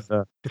not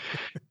a.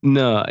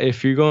 no.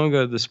 If you're going to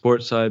go to the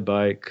sports side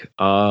bike,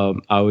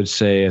 I would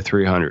say a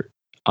 300.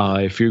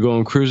 If you're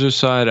going cruiser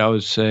side, I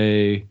would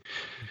say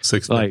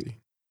 650.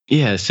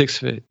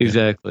 650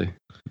 exactly.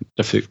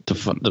 The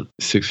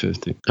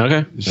 650.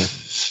 Okay.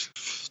 So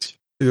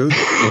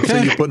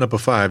you're putting up a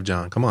 5,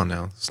 John. Come on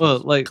now. Well,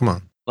 Come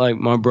on. Like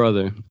my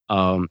brother.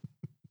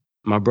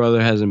 My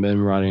brother hasn't been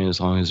riding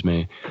as long as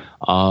me,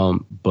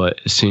 but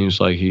it seems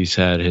like he's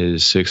had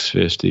his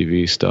 650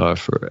 V-Star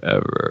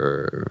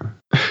forever.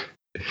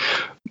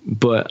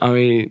 But I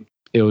mean,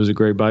 it was a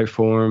great bike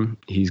for him.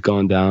 He's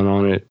gone down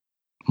on it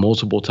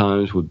multiple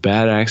times with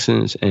bad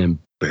accidents and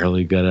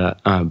barely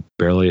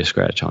a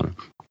scratch on him.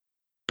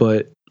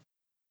 But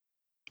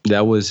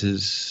that was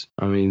his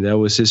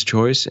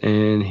choice,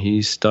 and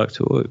he stuck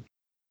to it.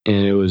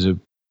 And it was a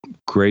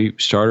great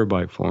starter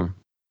bike for him.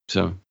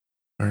 So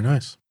Very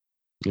nice.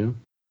 yeah.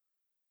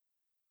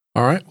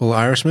 All right. Well,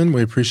 Irishman,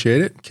 we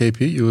appreciate it.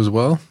 KP, you as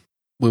well.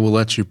 We will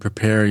let you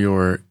prepare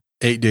your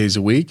 8 days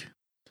a week.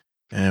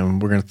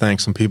 And we're going to thank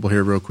some people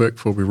here real quick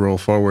before we roll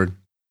forward.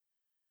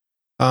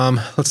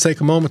 Let's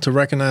take a moment to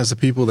recognize the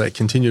people that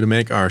continue to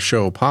make our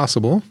show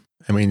possible.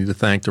 And we need to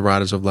thank the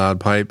Riders of Loud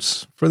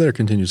Pipes for their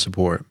continued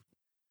support.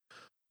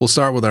 We'll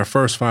start with our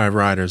first 5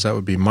 riders. That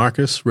would be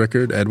Marcus,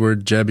 Rickard,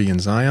 Edward, Jebby,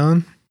 and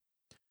Zion.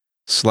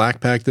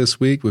 Slack Pack this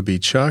week would be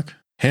Chuck,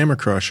 Hammer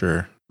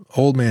Crusher,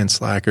 Old Man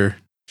Slacker,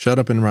 Shut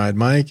Up and Ride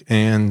Mike,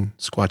 and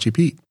Squatchy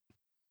Pete.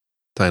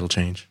 Title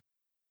change.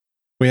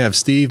 We have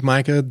Steve,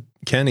 Micah,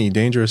 Kenny,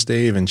 Dangerous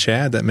Dave, and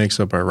Chad. That makes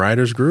up our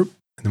riders group.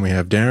 And then we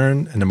have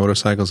Darren, and the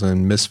Motorcycles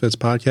and Misfits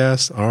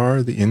podcast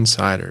are the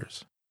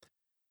Insiders.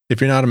 If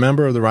you're not a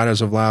member of the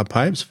Riders of Loud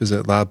Pipes,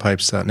 visit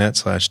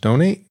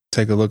loudpipes.net/donate.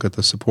 Take a look at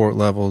the support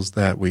levels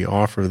that we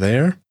offer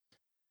there.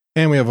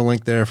 And we have a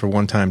link there for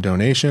one-time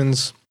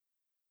donations.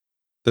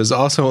 There's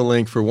also a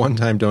link for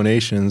one-time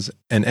donations,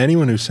 and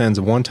anyone who sends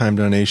a one-time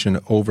donation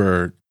of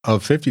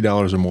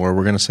 $50 or more,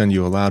 we're going to send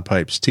you a Loud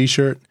Pipes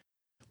t-shirt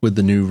with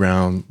the new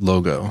round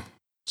logo.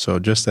 So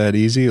just that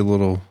easy, a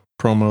little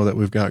promo that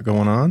we've got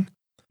going on.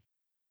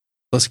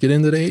 Let's get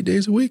into the 8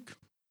 days a week.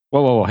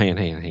 Whoa. Hang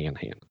on.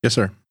 Yes,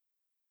 sir.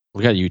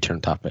 We got a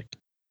U-turn topic.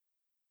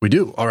 We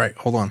do. All right.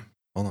 Hold on.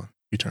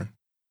 U-turn.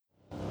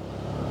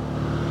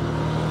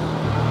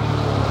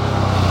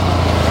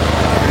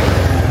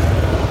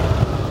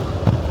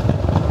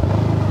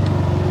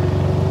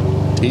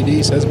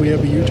 TD says we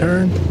have a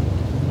U-turn.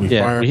 We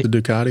fire up the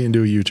Ducati and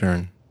do a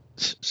U-turn.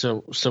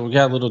 So we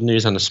got a little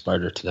news on the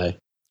Spider today.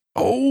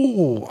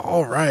 Oh,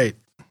 all right.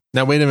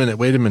 Now, wait a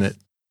minute.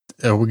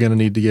 Are we going to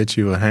need to get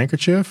you a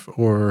handkerchief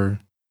or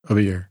a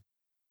beer?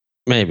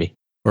 Maybe.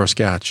 Or a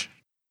scotch?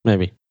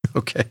 Maybe.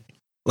 Okay.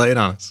 Lay it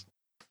on us.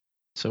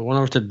 So went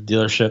over to the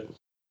dealership.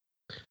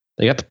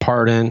 They got the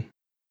part in,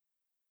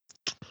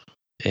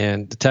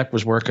 and the tech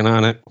was working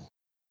on it.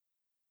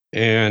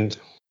 And,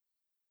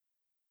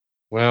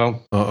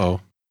 well, I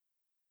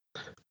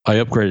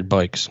upgraded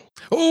bikes.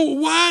 Oh,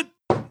 what?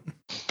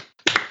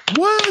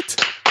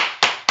 What?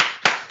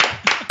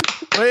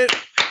 Wait.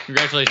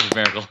 Congratulations,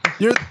 Miracle.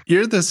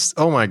 You're this.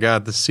 Oh my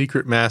God! The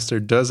secret master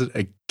does it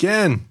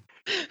again.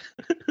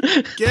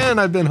 Again,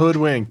 I've been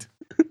hoodwinked.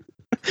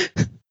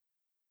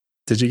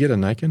 Did you get a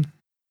Nikon?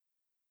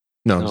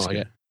 No, I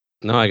got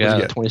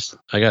a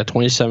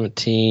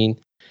 2017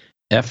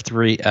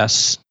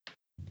 F3S.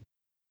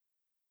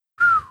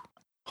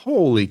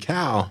 Holy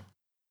cow!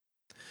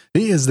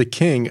 He is the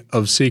king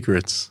of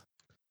secrets.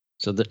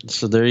 So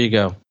there you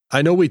go.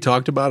 I know we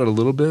talked about it a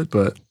little bit,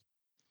 but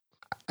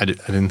I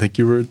didn't think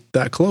you were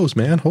that close,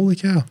 man. Holy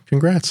cow!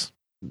 Congrats.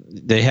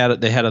 They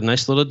had a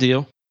nice little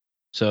deal.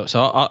 So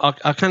I'll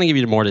kind of give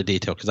you more of the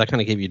detail because I kind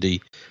of gave you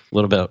the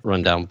little bit of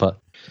rundown. But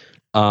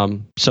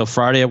so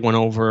Friday I went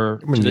over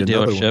to the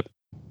dealership.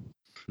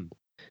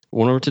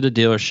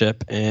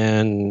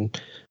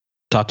 And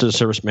talked to the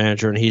service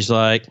manager, and he's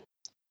like,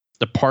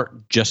 the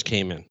part just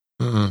came in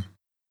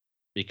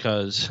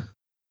because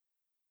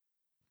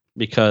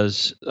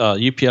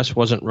UPS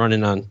wasn't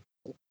running on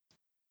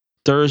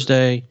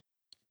Thursday.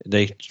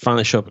 They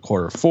finally showed up at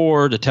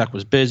 4:45. The tech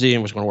was busy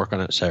and was going to work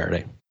on it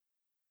Saturday.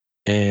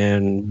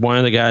 And one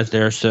of the guys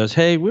there says,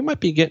 "Hey, we might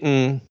be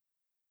getting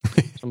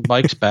some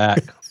bikes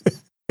back."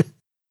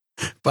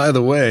 By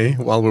the way,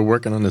 while we're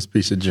working on this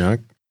piece of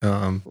junk,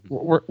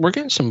 we're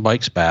getting some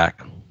bikes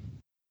back,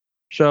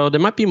 so they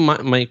might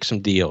make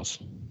some deals.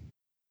 I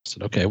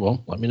said, "Okay,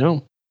 well, let me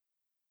know."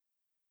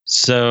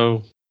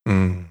 So,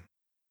 and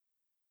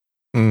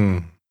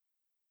so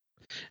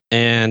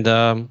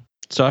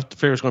I have to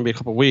figure it's going to be a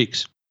couple of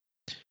weeks.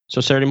 So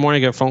Saturday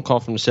morning, I get a phone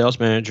call from the sales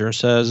manager.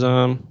 Says, "You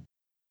want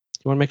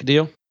to make a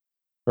deal,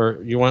 or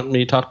you want me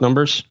to talk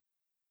numbers,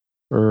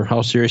 or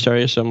how serious are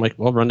you?" So I'm like,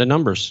 "Well, run the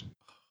numbers."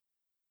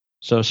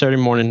 So Saturday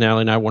morning,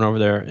 Natalie and I went over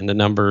there and the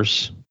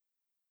numbers.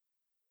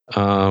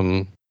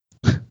 So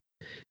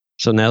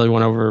Natalie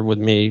went over with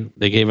me.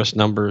 They gave us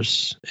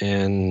numbers,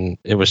 and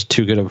it was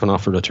too good of an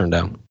offer to turn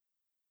down.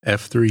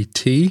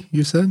 F3T,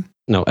 you said?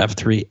 No,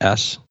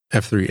 F3S.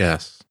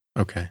 F3S.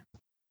 Okay.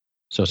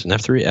 So it's an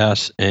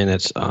F3S, and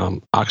it's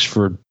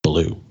Oxford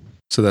blue.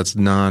 So that's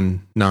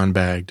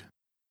non-bagged.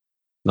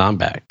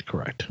 Non-bagged,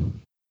 correct.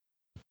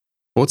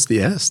 What's the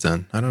S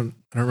then? I don't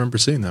remember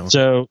seeing that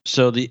one.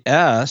 So the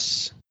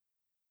S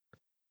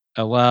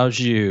allows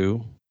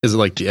you. Is it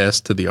like the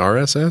S to the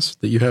RSS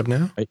that you have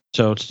now? Right,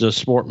 so it's the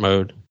sport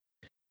mode.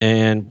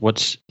 And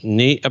what's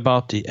neat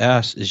about the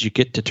S is you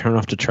get to turn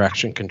off the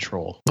traction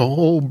control.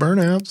 Oh,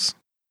 burnouts.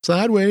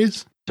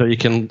 Sideways. So it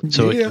can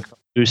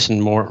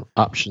loosen more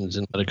options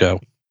and let it go.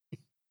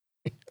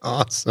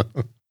 Awesome.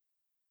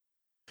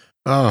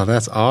 Oh,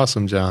 that's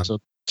awesome, John.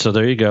 So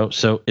there you go.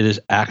 So it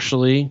is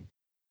actually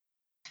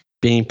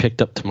being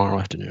picked up tomorrow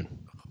afternoon.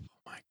 Oh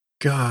my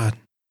God.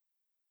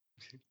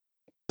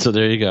 So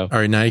there you go. All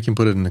right, now you can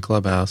put it in the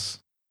clubhouse.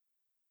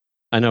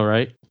 I know,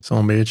 right?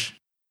 Palm Beach,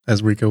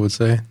 as Rico would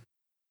say.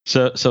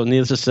 So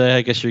needless to say,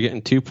 I guess you're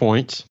getting 2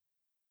 points.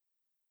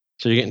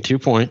 So you're getting 2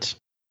 points.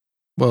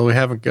 Well, we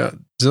haven't got.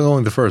 It's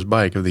only the first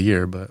bike of the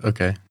year, but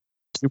okay.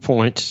 2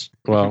 points.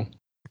 Well,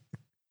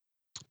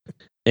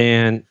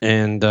 and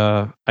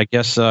I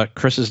guess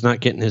Chris is not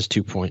getting his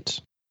 2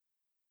 points.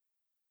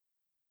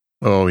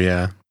 Oh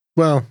yeah.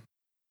 Well,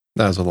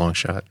 that was a long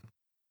shot.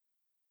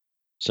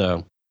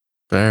 So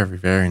very,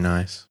 very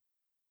nice.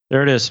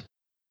 There it is.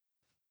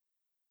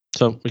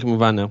 So we can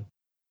move on now.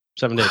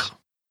 7 days.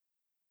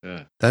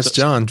 Yeah. That's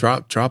John.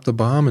 Drop the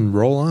bomb and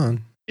roll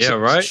on. Yeah,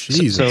 right.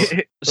 Jesus.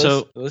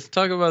 So let's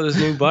talk about this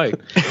new bike.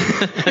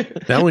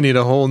 Now we need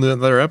a whole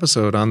other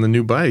episode on the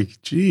new bike.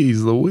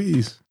 Jeez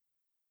Louise.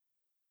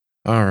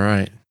 All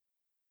right.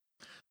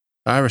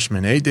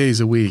 Irishman, 8 days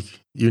a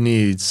week. You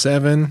need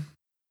 7.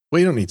 Well,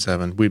 you don't need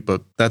 7.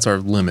 But that's our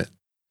limit.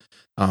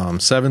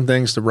 7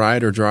 things to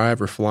ride or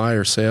drive or fly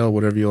or sail,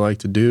 whatever you like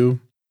to do.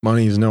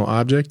 Money is no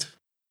object.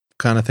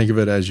 Kind of think of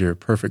it as your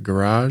perfect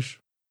garage.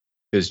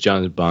 Because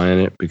John's buying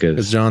it.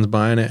 Because John's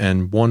buying it,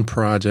 and 1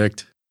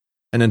 project.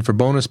 And then for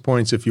bonus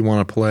points, if you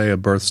want to play a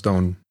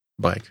birthstone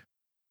bike,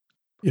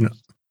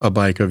 a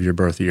bike of your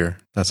birth year.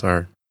 That's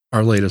our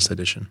latest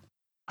edition.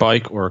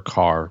 Bike or a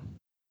car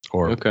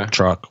or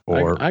truck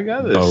or I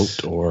got this.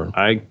 Boat or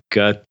I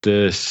got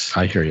this.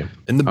 I hear you.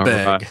 In the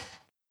bag.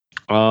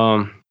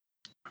 Right.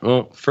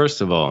 Well,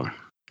 first of all, let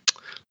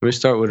me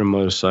start with a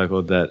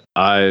motorcycle that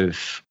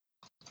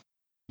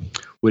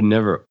would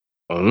never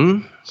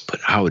own, but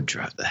I would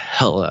drive the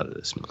hell out of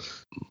this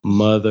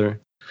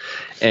mother.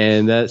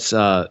 And that's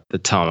the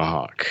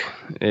Tomahawk.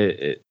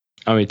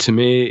 To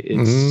me,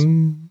 it's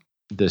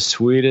the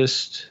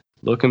sweetest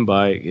looking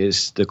bike.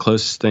 It's the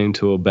closest thing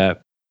to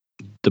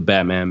the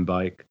Batman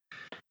bike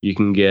you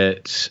can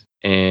get.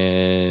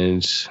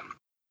 And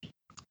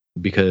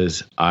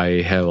because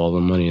I have all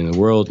the money in the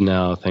world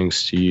now,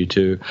 thanks to you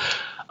two,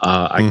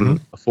 I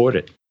can afford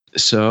it.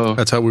 So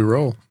that's how we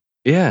roll.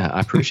 Yeah, I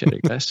appreciate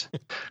it, guys.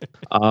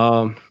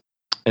 And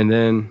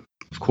then,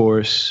 of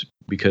course,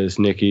 because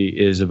Nikki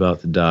is about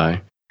to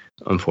die,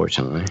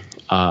 unfortunately,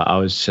 I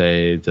would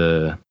say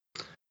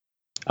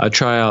I'd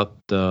try out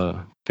the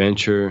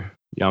Venture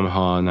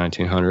Yamaha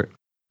 1900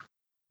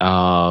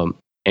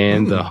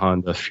 and the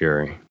Honda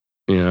Fury.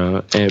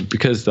 And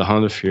because the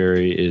Honda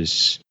Fury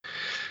it's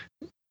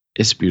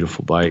a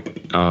beautiful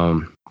bike,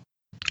 and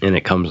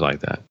it comes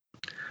like that.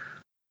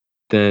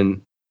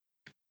 Then,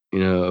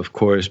 of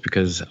course,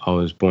 because I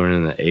was born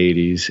in the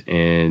 80s,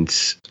 and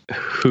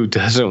who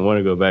doesn't want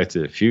to go back to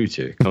the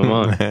future? Come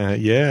on.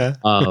 Yeah.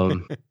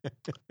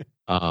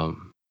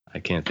 I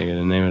can't think of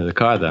the name of the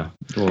car, though.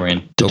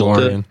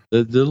 DeLorean.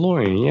 The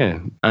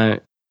DeLorean,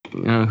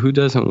 yeah. Who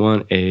doesn't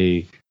want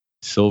a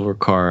silver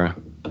car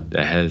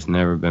that has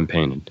never been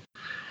painted?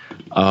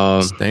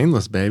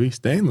 Stainless, baby.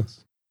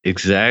 Stainless.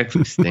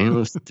 Exactly.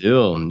 Stainless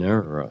steel,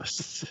 never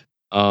rusts.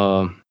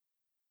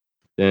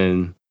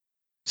 Then...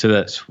 So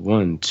that's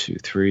 1, 2,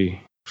 3,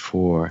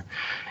 4.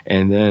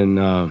 And then...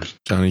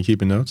 Johnny, you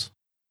keeping notes?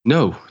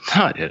 No,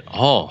 not at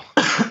all.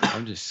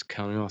 I'm just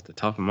counting off the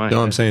top of my head.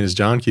 No, I'm saying, is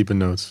John keeping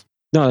notes?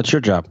 No, that's your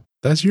job.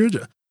 That's your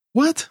job.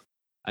 What?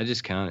 I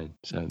just counted.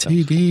 So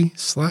TV,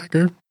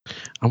 slacker.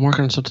 I'm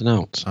working on something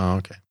else. Oh,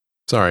 okay.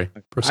 Sorry.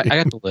 I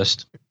got the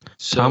list.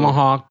 So,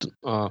 Tomahawk,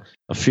 a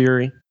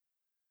Fury.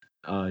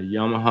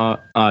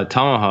 Tomahawk,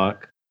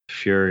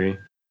 Fury.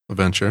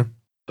 Adventure.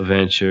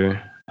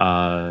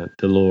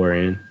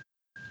 DeLorean.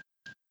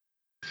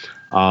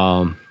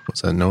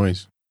 What's that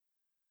noise?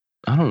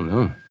 I don't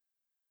know.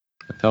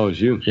 I thought it was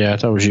you. Yeah, I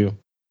thought it was you.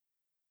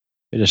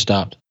 It just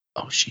stopped.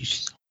 Oh,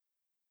 jeez.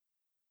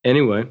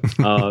 Anyway,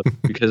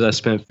 because I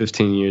spent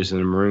 15 years in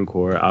the Marine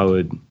Corps,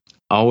 I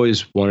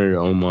always wanted to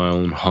own my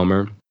own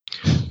Hummer.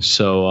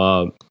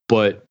 So,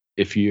 but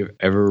if you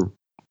ever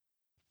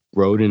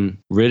ridden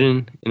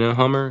in a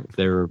Hummer,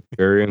 they were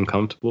very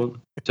uncomfortable.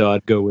 So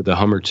I'd go with the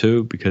Hummer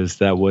 2 because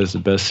that was the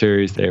best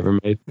series they ever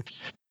made.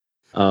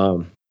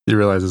 You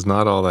realize it's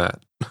not all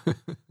that.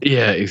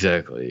 Yeah,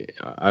 exactly.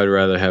 I'd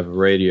rather have a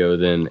radio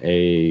than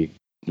a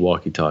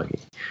walkie-talkie.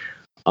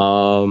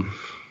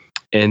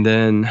 And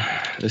then,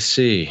 let's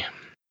see.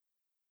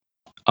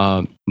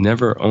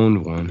 Never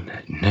owned one,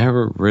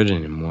 never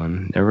ridden in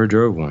one, never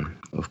drove one,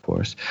 of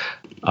course.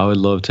 I would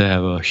love to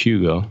have a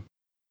Hugo.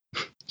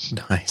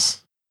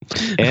 Nice.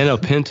 And a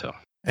Pinto.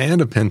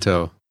 And a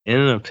Pinto.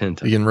 And a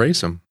Pinto. You can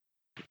race them.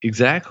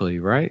 Exactly,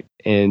 right?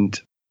 And,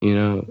 you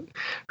know,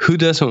 who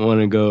doesn't want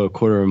to go a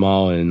quarter of a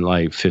mile in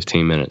like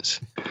 15 minutes?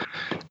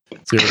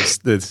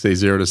 Let's say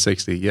 0 to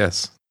 60,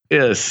 yes.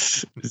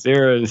 Yes,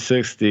 0 to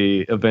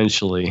 60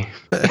 eventually.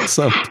 At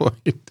some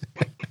point.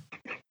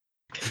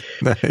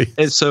 Nice.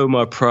 And so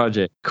my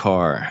project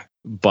car,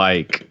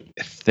 bike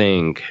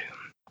thing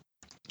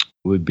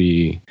would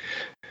be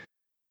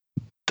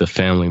the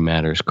Family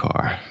Matters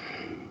car.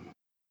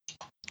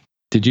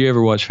 Did you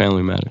ever watch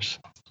Family Matters?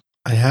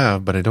 I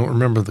have, but I don't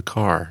remember the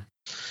car.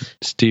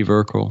 Steve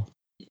Urkel.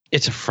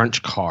 It's a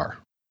French car.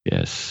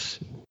 Yes.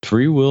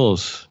 3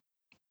 wheels.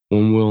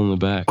 1 wheel in the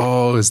back.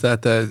 Oh, is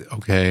that?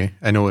 Okay.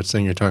 I know what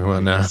thing you're talking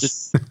about now.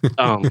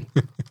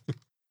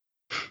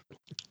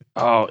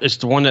 Oh, it's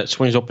the one that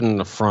swings open in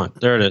the front.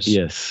 There it is.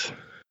 Yes.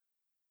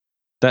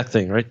 That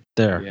thing right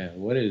there. Yeah,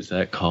 what is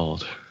that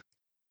called,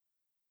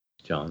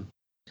 John?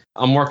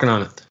 I'm working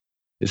on it.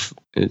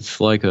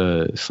 It's like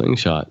a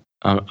slingshot.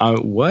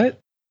 What?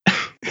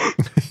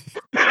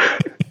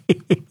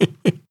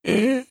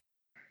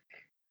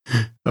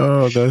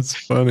 Oh, that's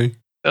funny.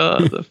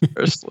 The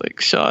first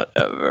slingshot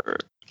ever.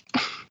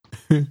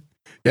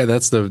 Yeah,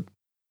 that's the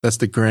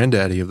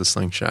granddaddy of the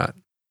slingshot.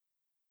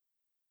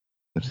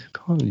 What's it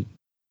called?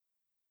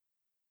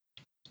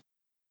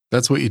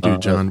 That's what you do,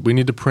 John. We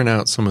need to print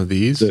out some of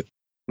these.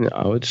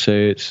 I would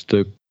say it's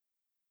the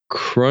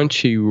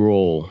Crunchy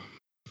Roll.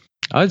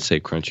 I'd say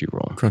Crunchy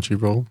Roll. Crunchy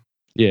Roll.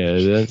 Yeah,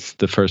 that's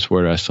the first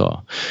word I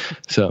saw.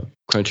 So,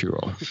 Crunchy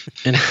Roll.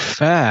 In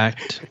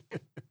fact,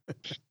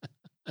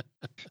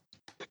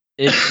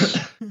 it's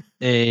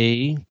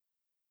a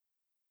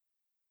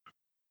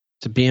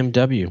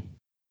BMW.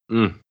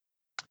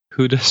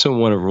 Who doesn't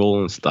want to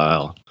roll in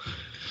style?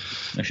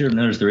 I should have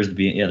noticed there is the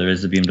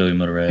BMW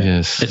Motor A.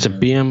 Yes. It's a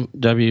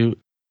BMW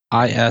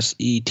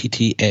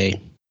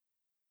ISETTA.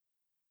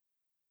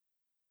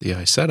 The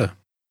Isetta.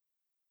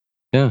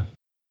 Yeah.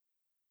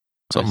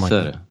 Something like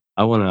that.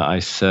 I want an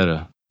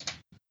Isetta.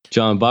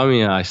 John, buy me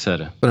an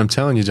Isetta. But I'm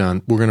telling you,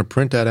 John, we're going to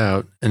print that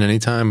out, and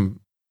anytime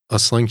a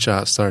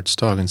slingshot starts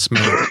talking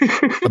smack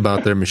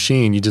about their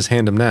machine, you just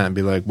hand them that and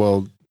be like,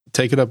 well,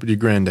 take it up with your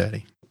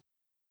granddaddy.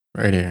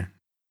 Right here.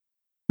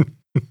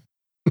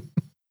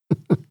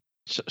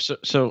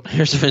 So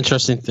here's an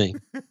interesting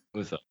thing.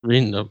 What's up?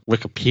 Reading the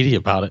Wikipedia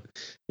about it.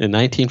 In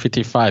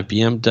 1955,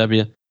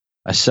 BMW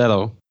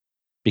Isetta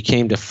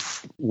became the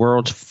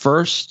world's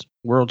first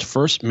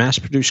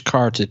mass-produced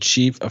car to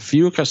achieve a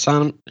fuel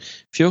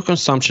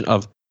consumption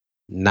of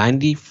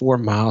 94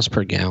 miles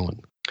per gallon.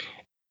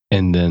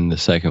 And then the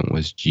second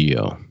was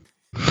Geo.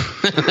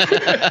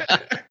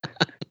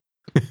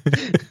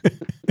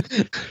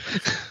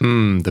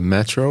 The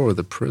Metro or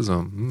the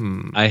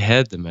Prism? I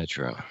had the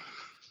Metro.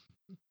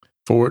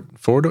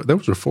 Four-door? That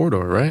was a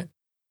 4-door, right?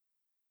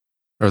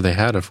 Or they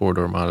had a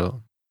 4-door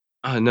model.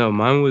 No,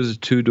 mine was a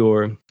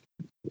 2-door.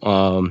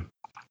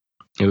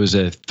 It was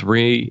a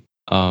 3.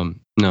 No,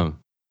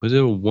 was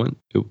it a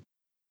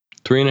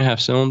 3.5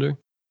 cylinder?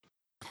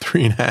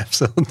 3.5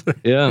 cylinder.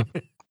 Yeah,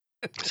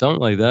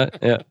 something like that.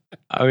 Yeah,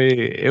 I mean,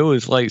 it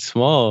was like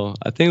small.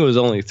 I think it was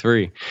only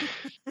 3,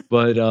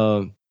 but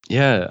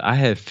yeah, I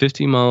had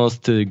 50 miles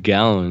to the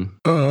gallon,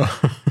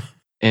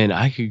 and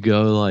I could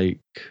go like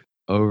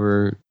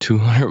over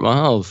 200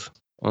 miles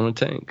on a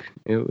tank.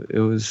 It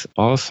was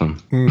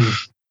awesome.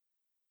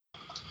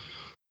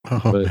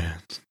 But Man.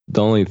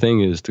 the only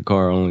thing is the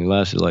car only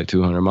lasted like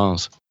 200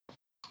 miles.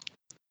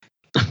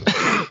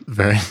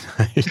 Very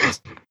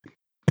nice.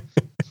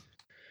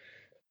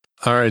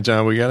 All right,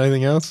 John, we got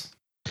anything else?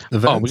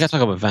 Events? Oh, we got to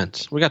talk about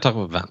events.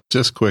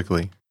 Just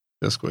quickly.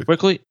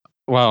 Quickly?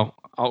 Well,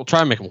 I'll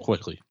try and make them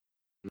quickly.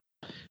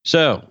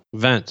 So,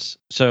 events.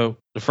 So,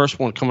 the first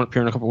one coming up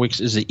here in a couple of weeks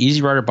is the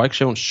Easy Rider Bike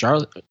Show in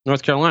Charlotte,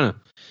 North Carolina,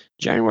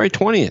 January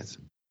 20th.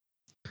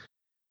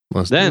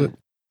 Let's do it.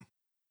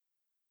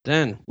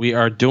 Then we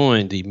are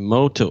doing the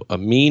Moto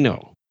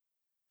Amino,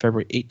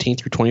 February 18th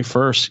through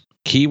 21st,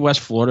 Key West,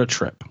 Florida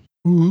trip.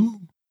 You're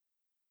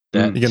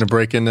going to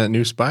break in that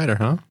new Spider,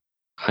 huh?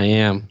 I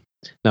am.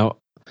 Now,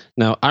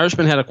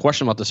 Irishman had a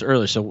question about this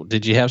earlier. So,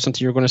 did you have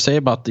something you were going to say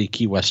about the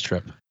Key West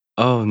trip?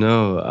 Oh,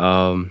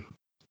 no.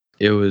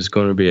 It was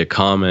going to be a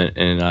comment,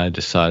 and I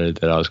decided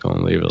that I was going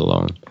to leave it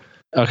alone.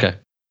 Okay.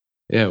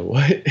 Yeah,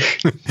 what?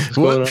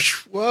 What?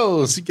 Whoa,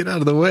 let's get out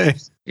of the way.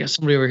 Yeah,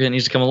 somebody over here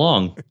needs to come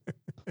along.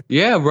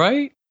 Yeah,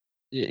 right?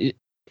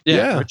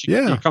 Yeah. Rich,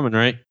 you're coming,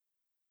 right?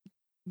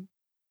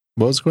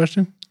 What was the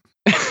question?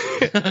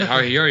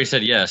 You already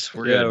said yes.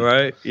 We're good.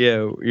 Right?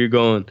 Yeah, you're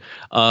going.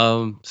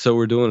 So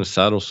we're doing a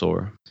saddle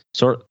sore.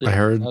 I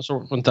heard.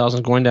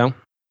 1,000 going down.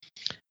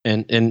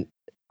 And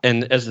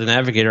as the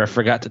navigator, I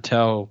forgot to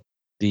tell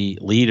the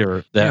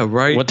leader that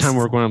what time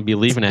we're going to be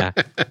leaving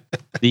at.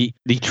 The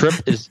trip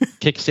is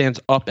kickstands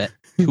up at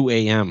 2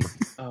 a.m.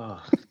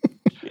 Oh.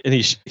 And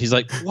he's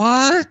like,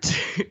 what?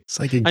 It's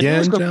like,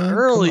 again, John?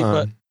 Early,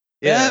 but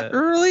that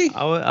early?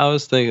 I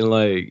was thinking,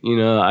 like,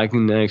 I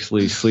can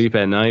actually sleep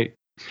at night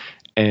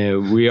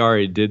And we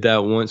already did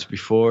that once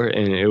before,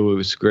 and it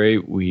was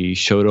great. We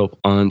showed up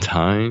on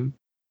time.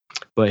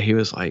 But he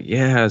was like,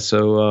 yeah,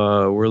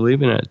 so we're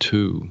leaving at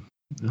 2.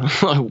 I'm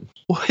like,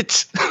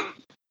 what?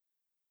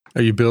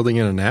 Are you building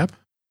in a nap?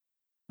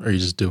 Or are you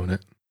just doing it?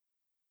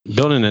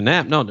 Building a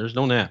nap? No, there's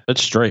no nap.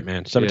 It's straight,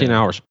 man. 17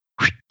 hours.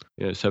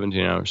 Yeah,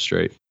 17 hours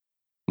straight.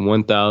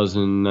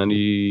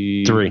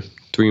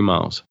 1,093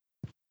 miles.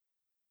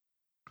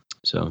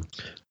 So,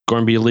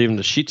 going to be leaving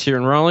the Sheets here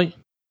in Raleigh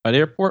by the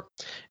airport.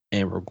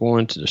 And we're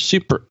going to the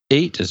Super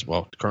 8 as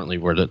well, currently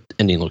where the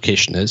ending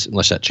location is,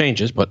 unless that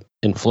changes, but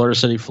in Florida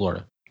City,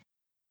 Florida.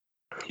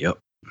 Yep.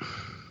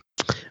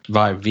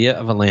 Via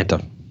of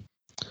Atlanta.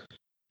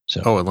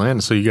 So,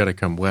 Atlanta. So you got to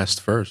come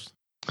west first.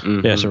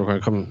 Mm-hmm. Yeah, so we're going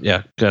to come.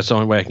 Yeah, that's the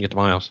only way I can get the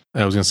miles.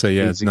 I was going to say,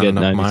 yeah, it's not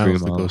enough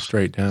miles to go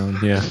straight down.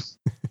 Yeah.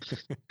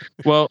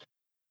 Well,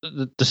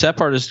 the sad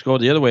part is to go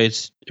the other way.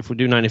 It's if we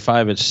do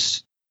 95,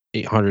 it's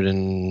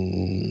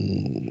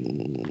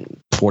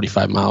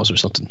 845 miles or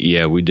something.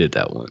 Yeah, we did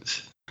that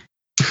once.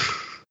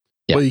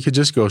 Yeah. Well, you could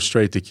just go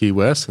straight to Key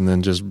West and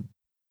then just,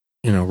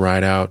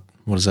 ride out,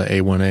 what is that,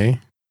 A1A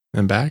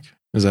and back?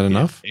 Is that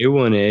enough?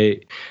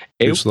 A1A.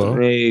 Too slow?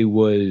 A1A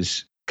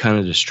was kind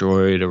of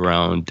destroyed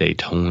around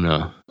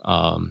Daytona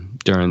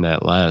during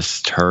that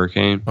last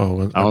hurricane.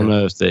 Oh, okay. I don't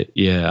know if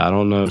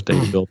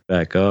they built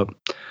back up.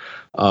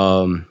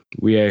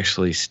 We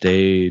actually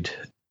stayed,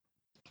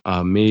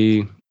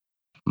 me,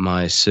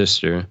 my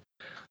sister,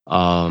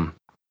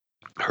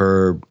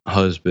 her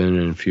husband,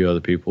 and a few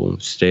other people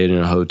stayed in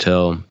a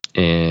hotel,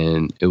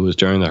 and it was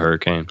during the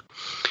hurricane.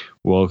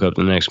 Woke up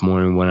the next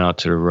morning, went out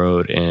to the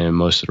road, and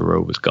most of the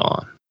road was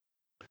gone.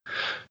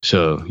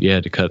 So you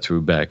had to cut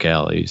through back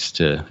alleys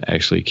to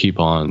actually keep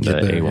on the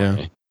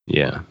A1A.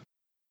 Yeah.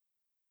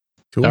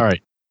 Cool. All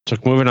right. So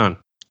moving on.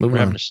 Moving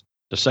We're on. having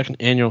the second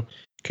annual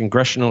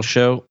congressional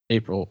show,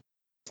 April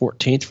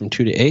 14th from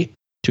 2 to 8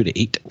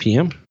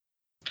 p.m.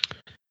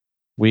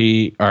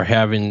 We are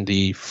having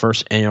the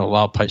first annual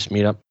Loud Pipes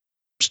meetup.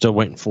 Still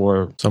waiting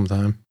for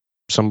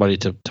somebody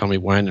to tell me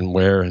when and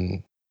where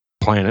and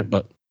plan it,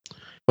 but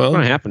it's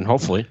going to happen,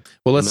 hopefully.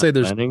 Well, let's say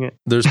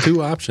there's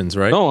 2 options,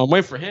 right? No, I'm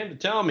waiting for him to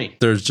tell me.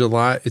 There's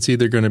July. It's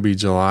either going to be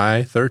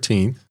July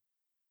 13th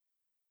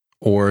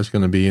or it's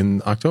going to be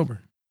in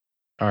October.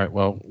 All right.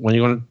 Well, when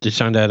you want to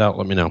decide that out,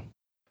 let me know.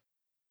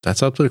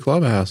 That's up to the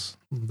clubhouse.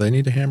 They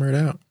need to hammer it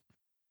out.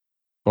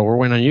 Well, we're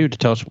waiting on you to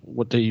tell us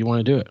what day you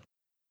want to do it.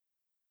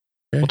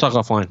 Okay. We'll talk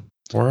offline.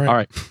 All right. All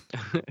right.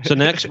 So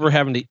next, we're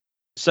having the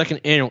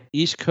second annual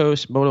East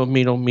Coast Moto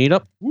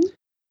Meetup.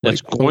 That's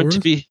going to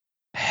be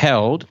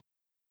held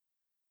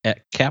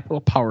at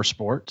Capital Power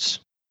Sports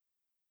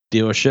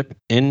dealership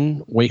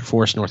in Wake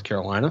Forest, North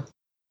Carolina.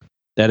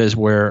 That is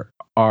where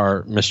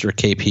our Mr.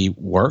 KP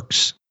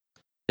works.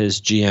 His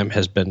GM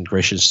has been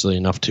graciously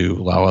enough to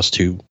allow us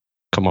to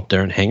come up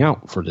there and hang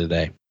out for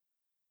today.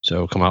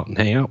 So come out and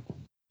hang out.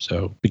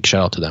 So big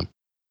shout out to them.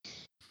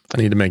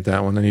 I need to make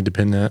that one. I need to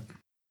pin that.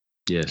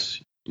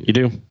 Yes. You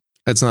do?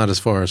 That's not as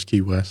far as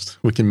Key West.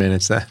 We can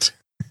manage that.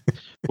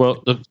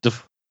 Well,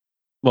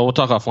 we'll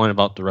talk offline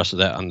about the rest of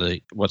that on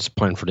what's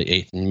planned for the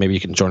 8th, and maybe you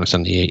can join us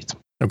on the 8th.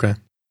 Okay.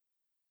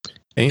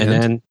 And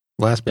then,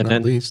 last but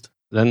not least.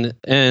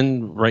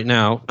 And right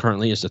now,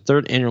 currently, is the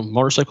 3rd annual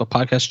Motorcycle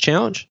Podcast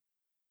Challenge,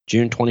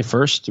 June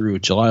 21st through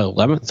July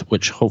 11th,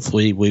 which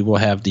hopefully we will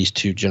have these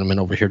 2 gentlemen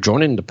over here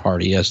joining the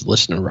party as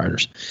listener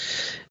riders.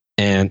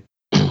 And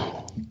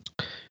I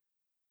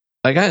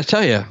got to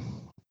tell you,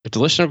 if the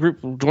listener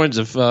group joins,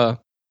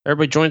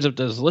 everybody joins up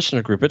as a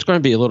listener group, it's going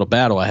to be a little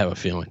battle, I have a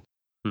feeling.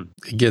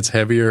 It gets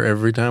heavier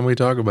every time we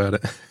talk about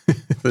it.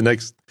 The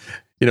next,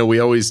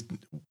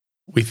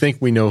 we think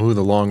we know who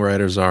the long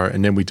riders are,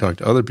 and then we talk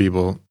to other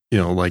people,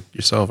 like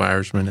yourself,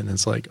 Irishman, and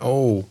it's like,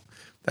 oh,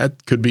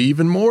 that could be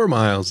even more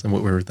miles than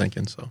what we were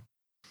thinking. So,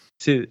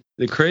 see,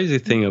 the crazy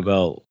thing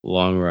about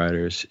long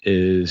riders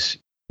is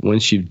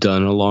once you've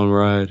done a long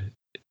ride,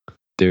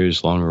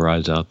 there's longer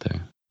rides out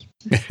there.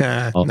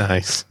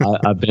 Nice.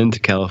 I've been to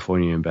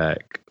California and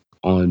back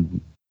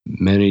on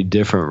many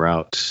different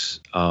routes.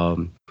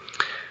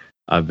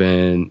 I've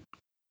been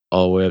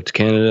all the way up to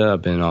Canada.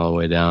 I've been all the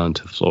way down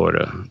to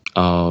Florida.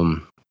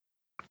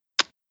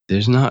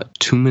 There's not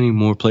too many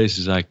more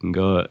places I can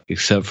go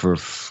except for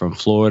from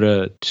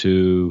Florida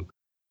to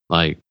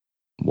like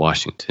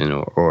Washington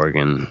or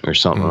Oregon or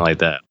something like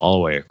that, all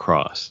the way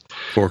across.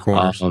 4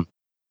 corners.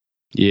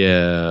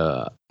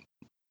 Yeah.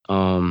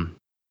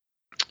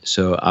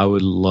 So I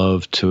would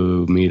love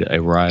to meet a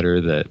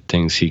rider that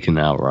thinks he can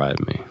outride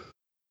me,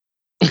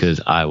 because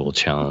I will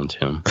challenge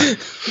him.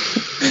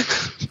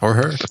 Or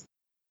her.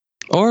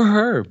 Or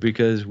her,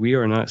 because we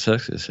are not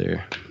sexist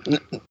here.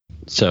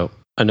 So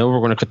I know we're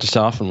going to cut this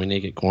off and we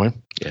need to get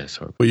going. Yeah,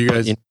 sorry. Well, you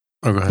guys...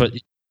 go ahead.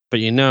 But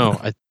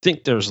I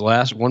think there's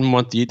last 1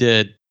 month you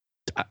did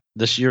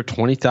this year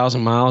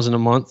 20,000 miles in a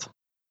month.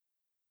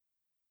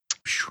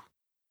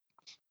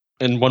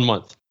 In 1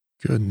 month.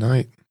 Good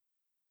night.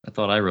 I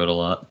thought I rode a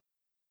lot.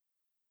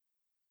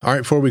 All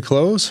right, before we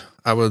close,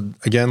 I would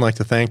again like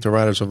to thank the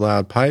Riders of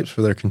Loud Pipes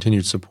for their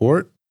continued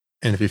support.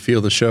 And if you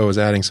feel the show is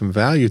adding some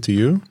value to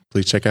you,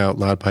 please check out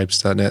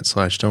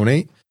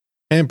loudpipes.net/donate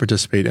and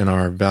participate in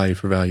our value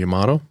for value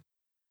model.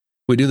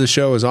 We do the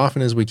show as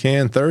often as we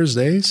can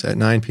Thursdays at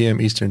 9 p.m.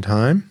 Eastern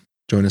Time.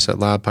 Join us at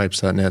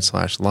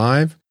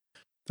loudpipes.net/live.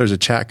 There's a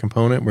chat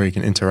component where you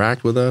can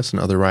interact with us and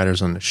other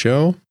writers on the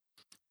show.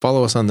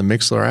 Follow us on the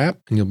Mixlr app,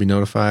 and you'll be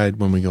notified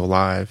when we go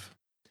live.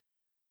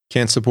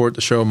 Can't support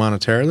the show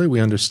monetarily, we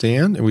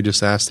understand, and we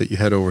just ask that you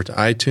head over to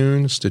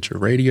iTunes, Stitcher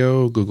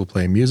Radio, Google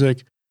Play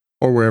Music,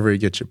 or wherever you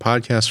get your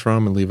podcasts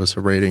from and leave us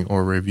a rating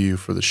or review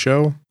for the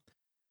show.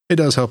 It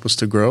does help us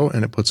to grow,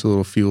 and it puts a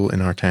little fuel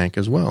in our tank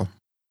as well.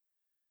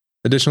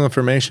 Additional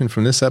information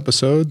from this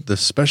episode, the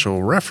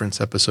special reference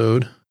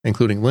episode,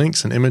 including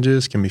links and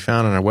images, can be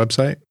found on our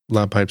website,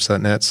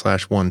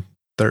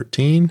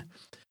 loudpipes.net/113.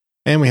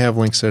 And we have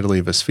links there to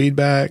leave us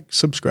feedback,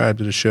 subscribe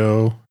to the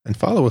show, and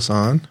follow us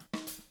on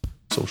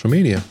social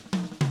media.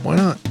 Why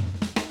not?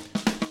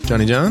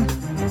 Johnny John,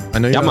 I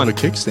know you have a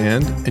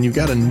kickstand, and you've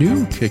got a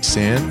new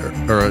kickstand,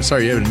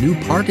 you have a new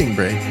parking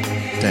brake.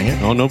 Dang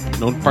it. No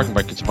parking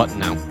brake. It's a button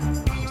now.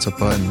 Oh, it's a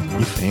button.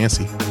 You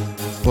fancy.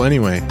 Well,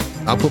 anyway,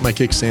 I'll put my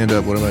kickstand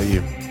up. What about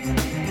you?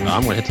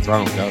 I'm going to hit the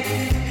throttle and go.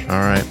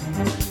 All right.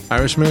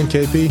 Irishman,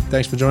 KP,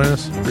 thanks for joining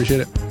us.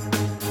 Appreciate it.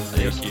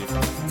 Thank you.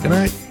 Good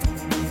night.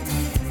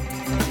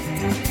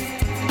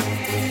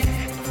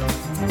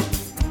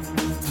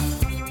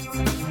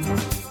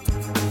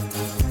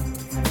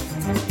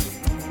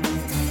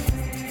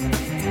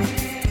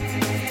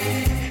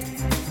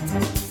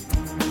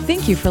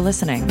 Thank you for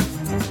listening.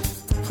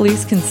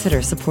 Please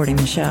consider supporting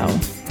the show.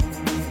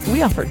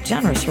 We offer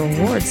generous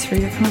rewards for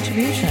your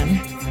contribution.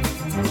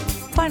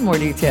 Find more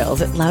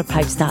details at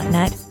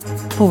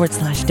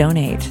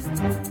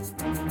loudpipes.net/donate.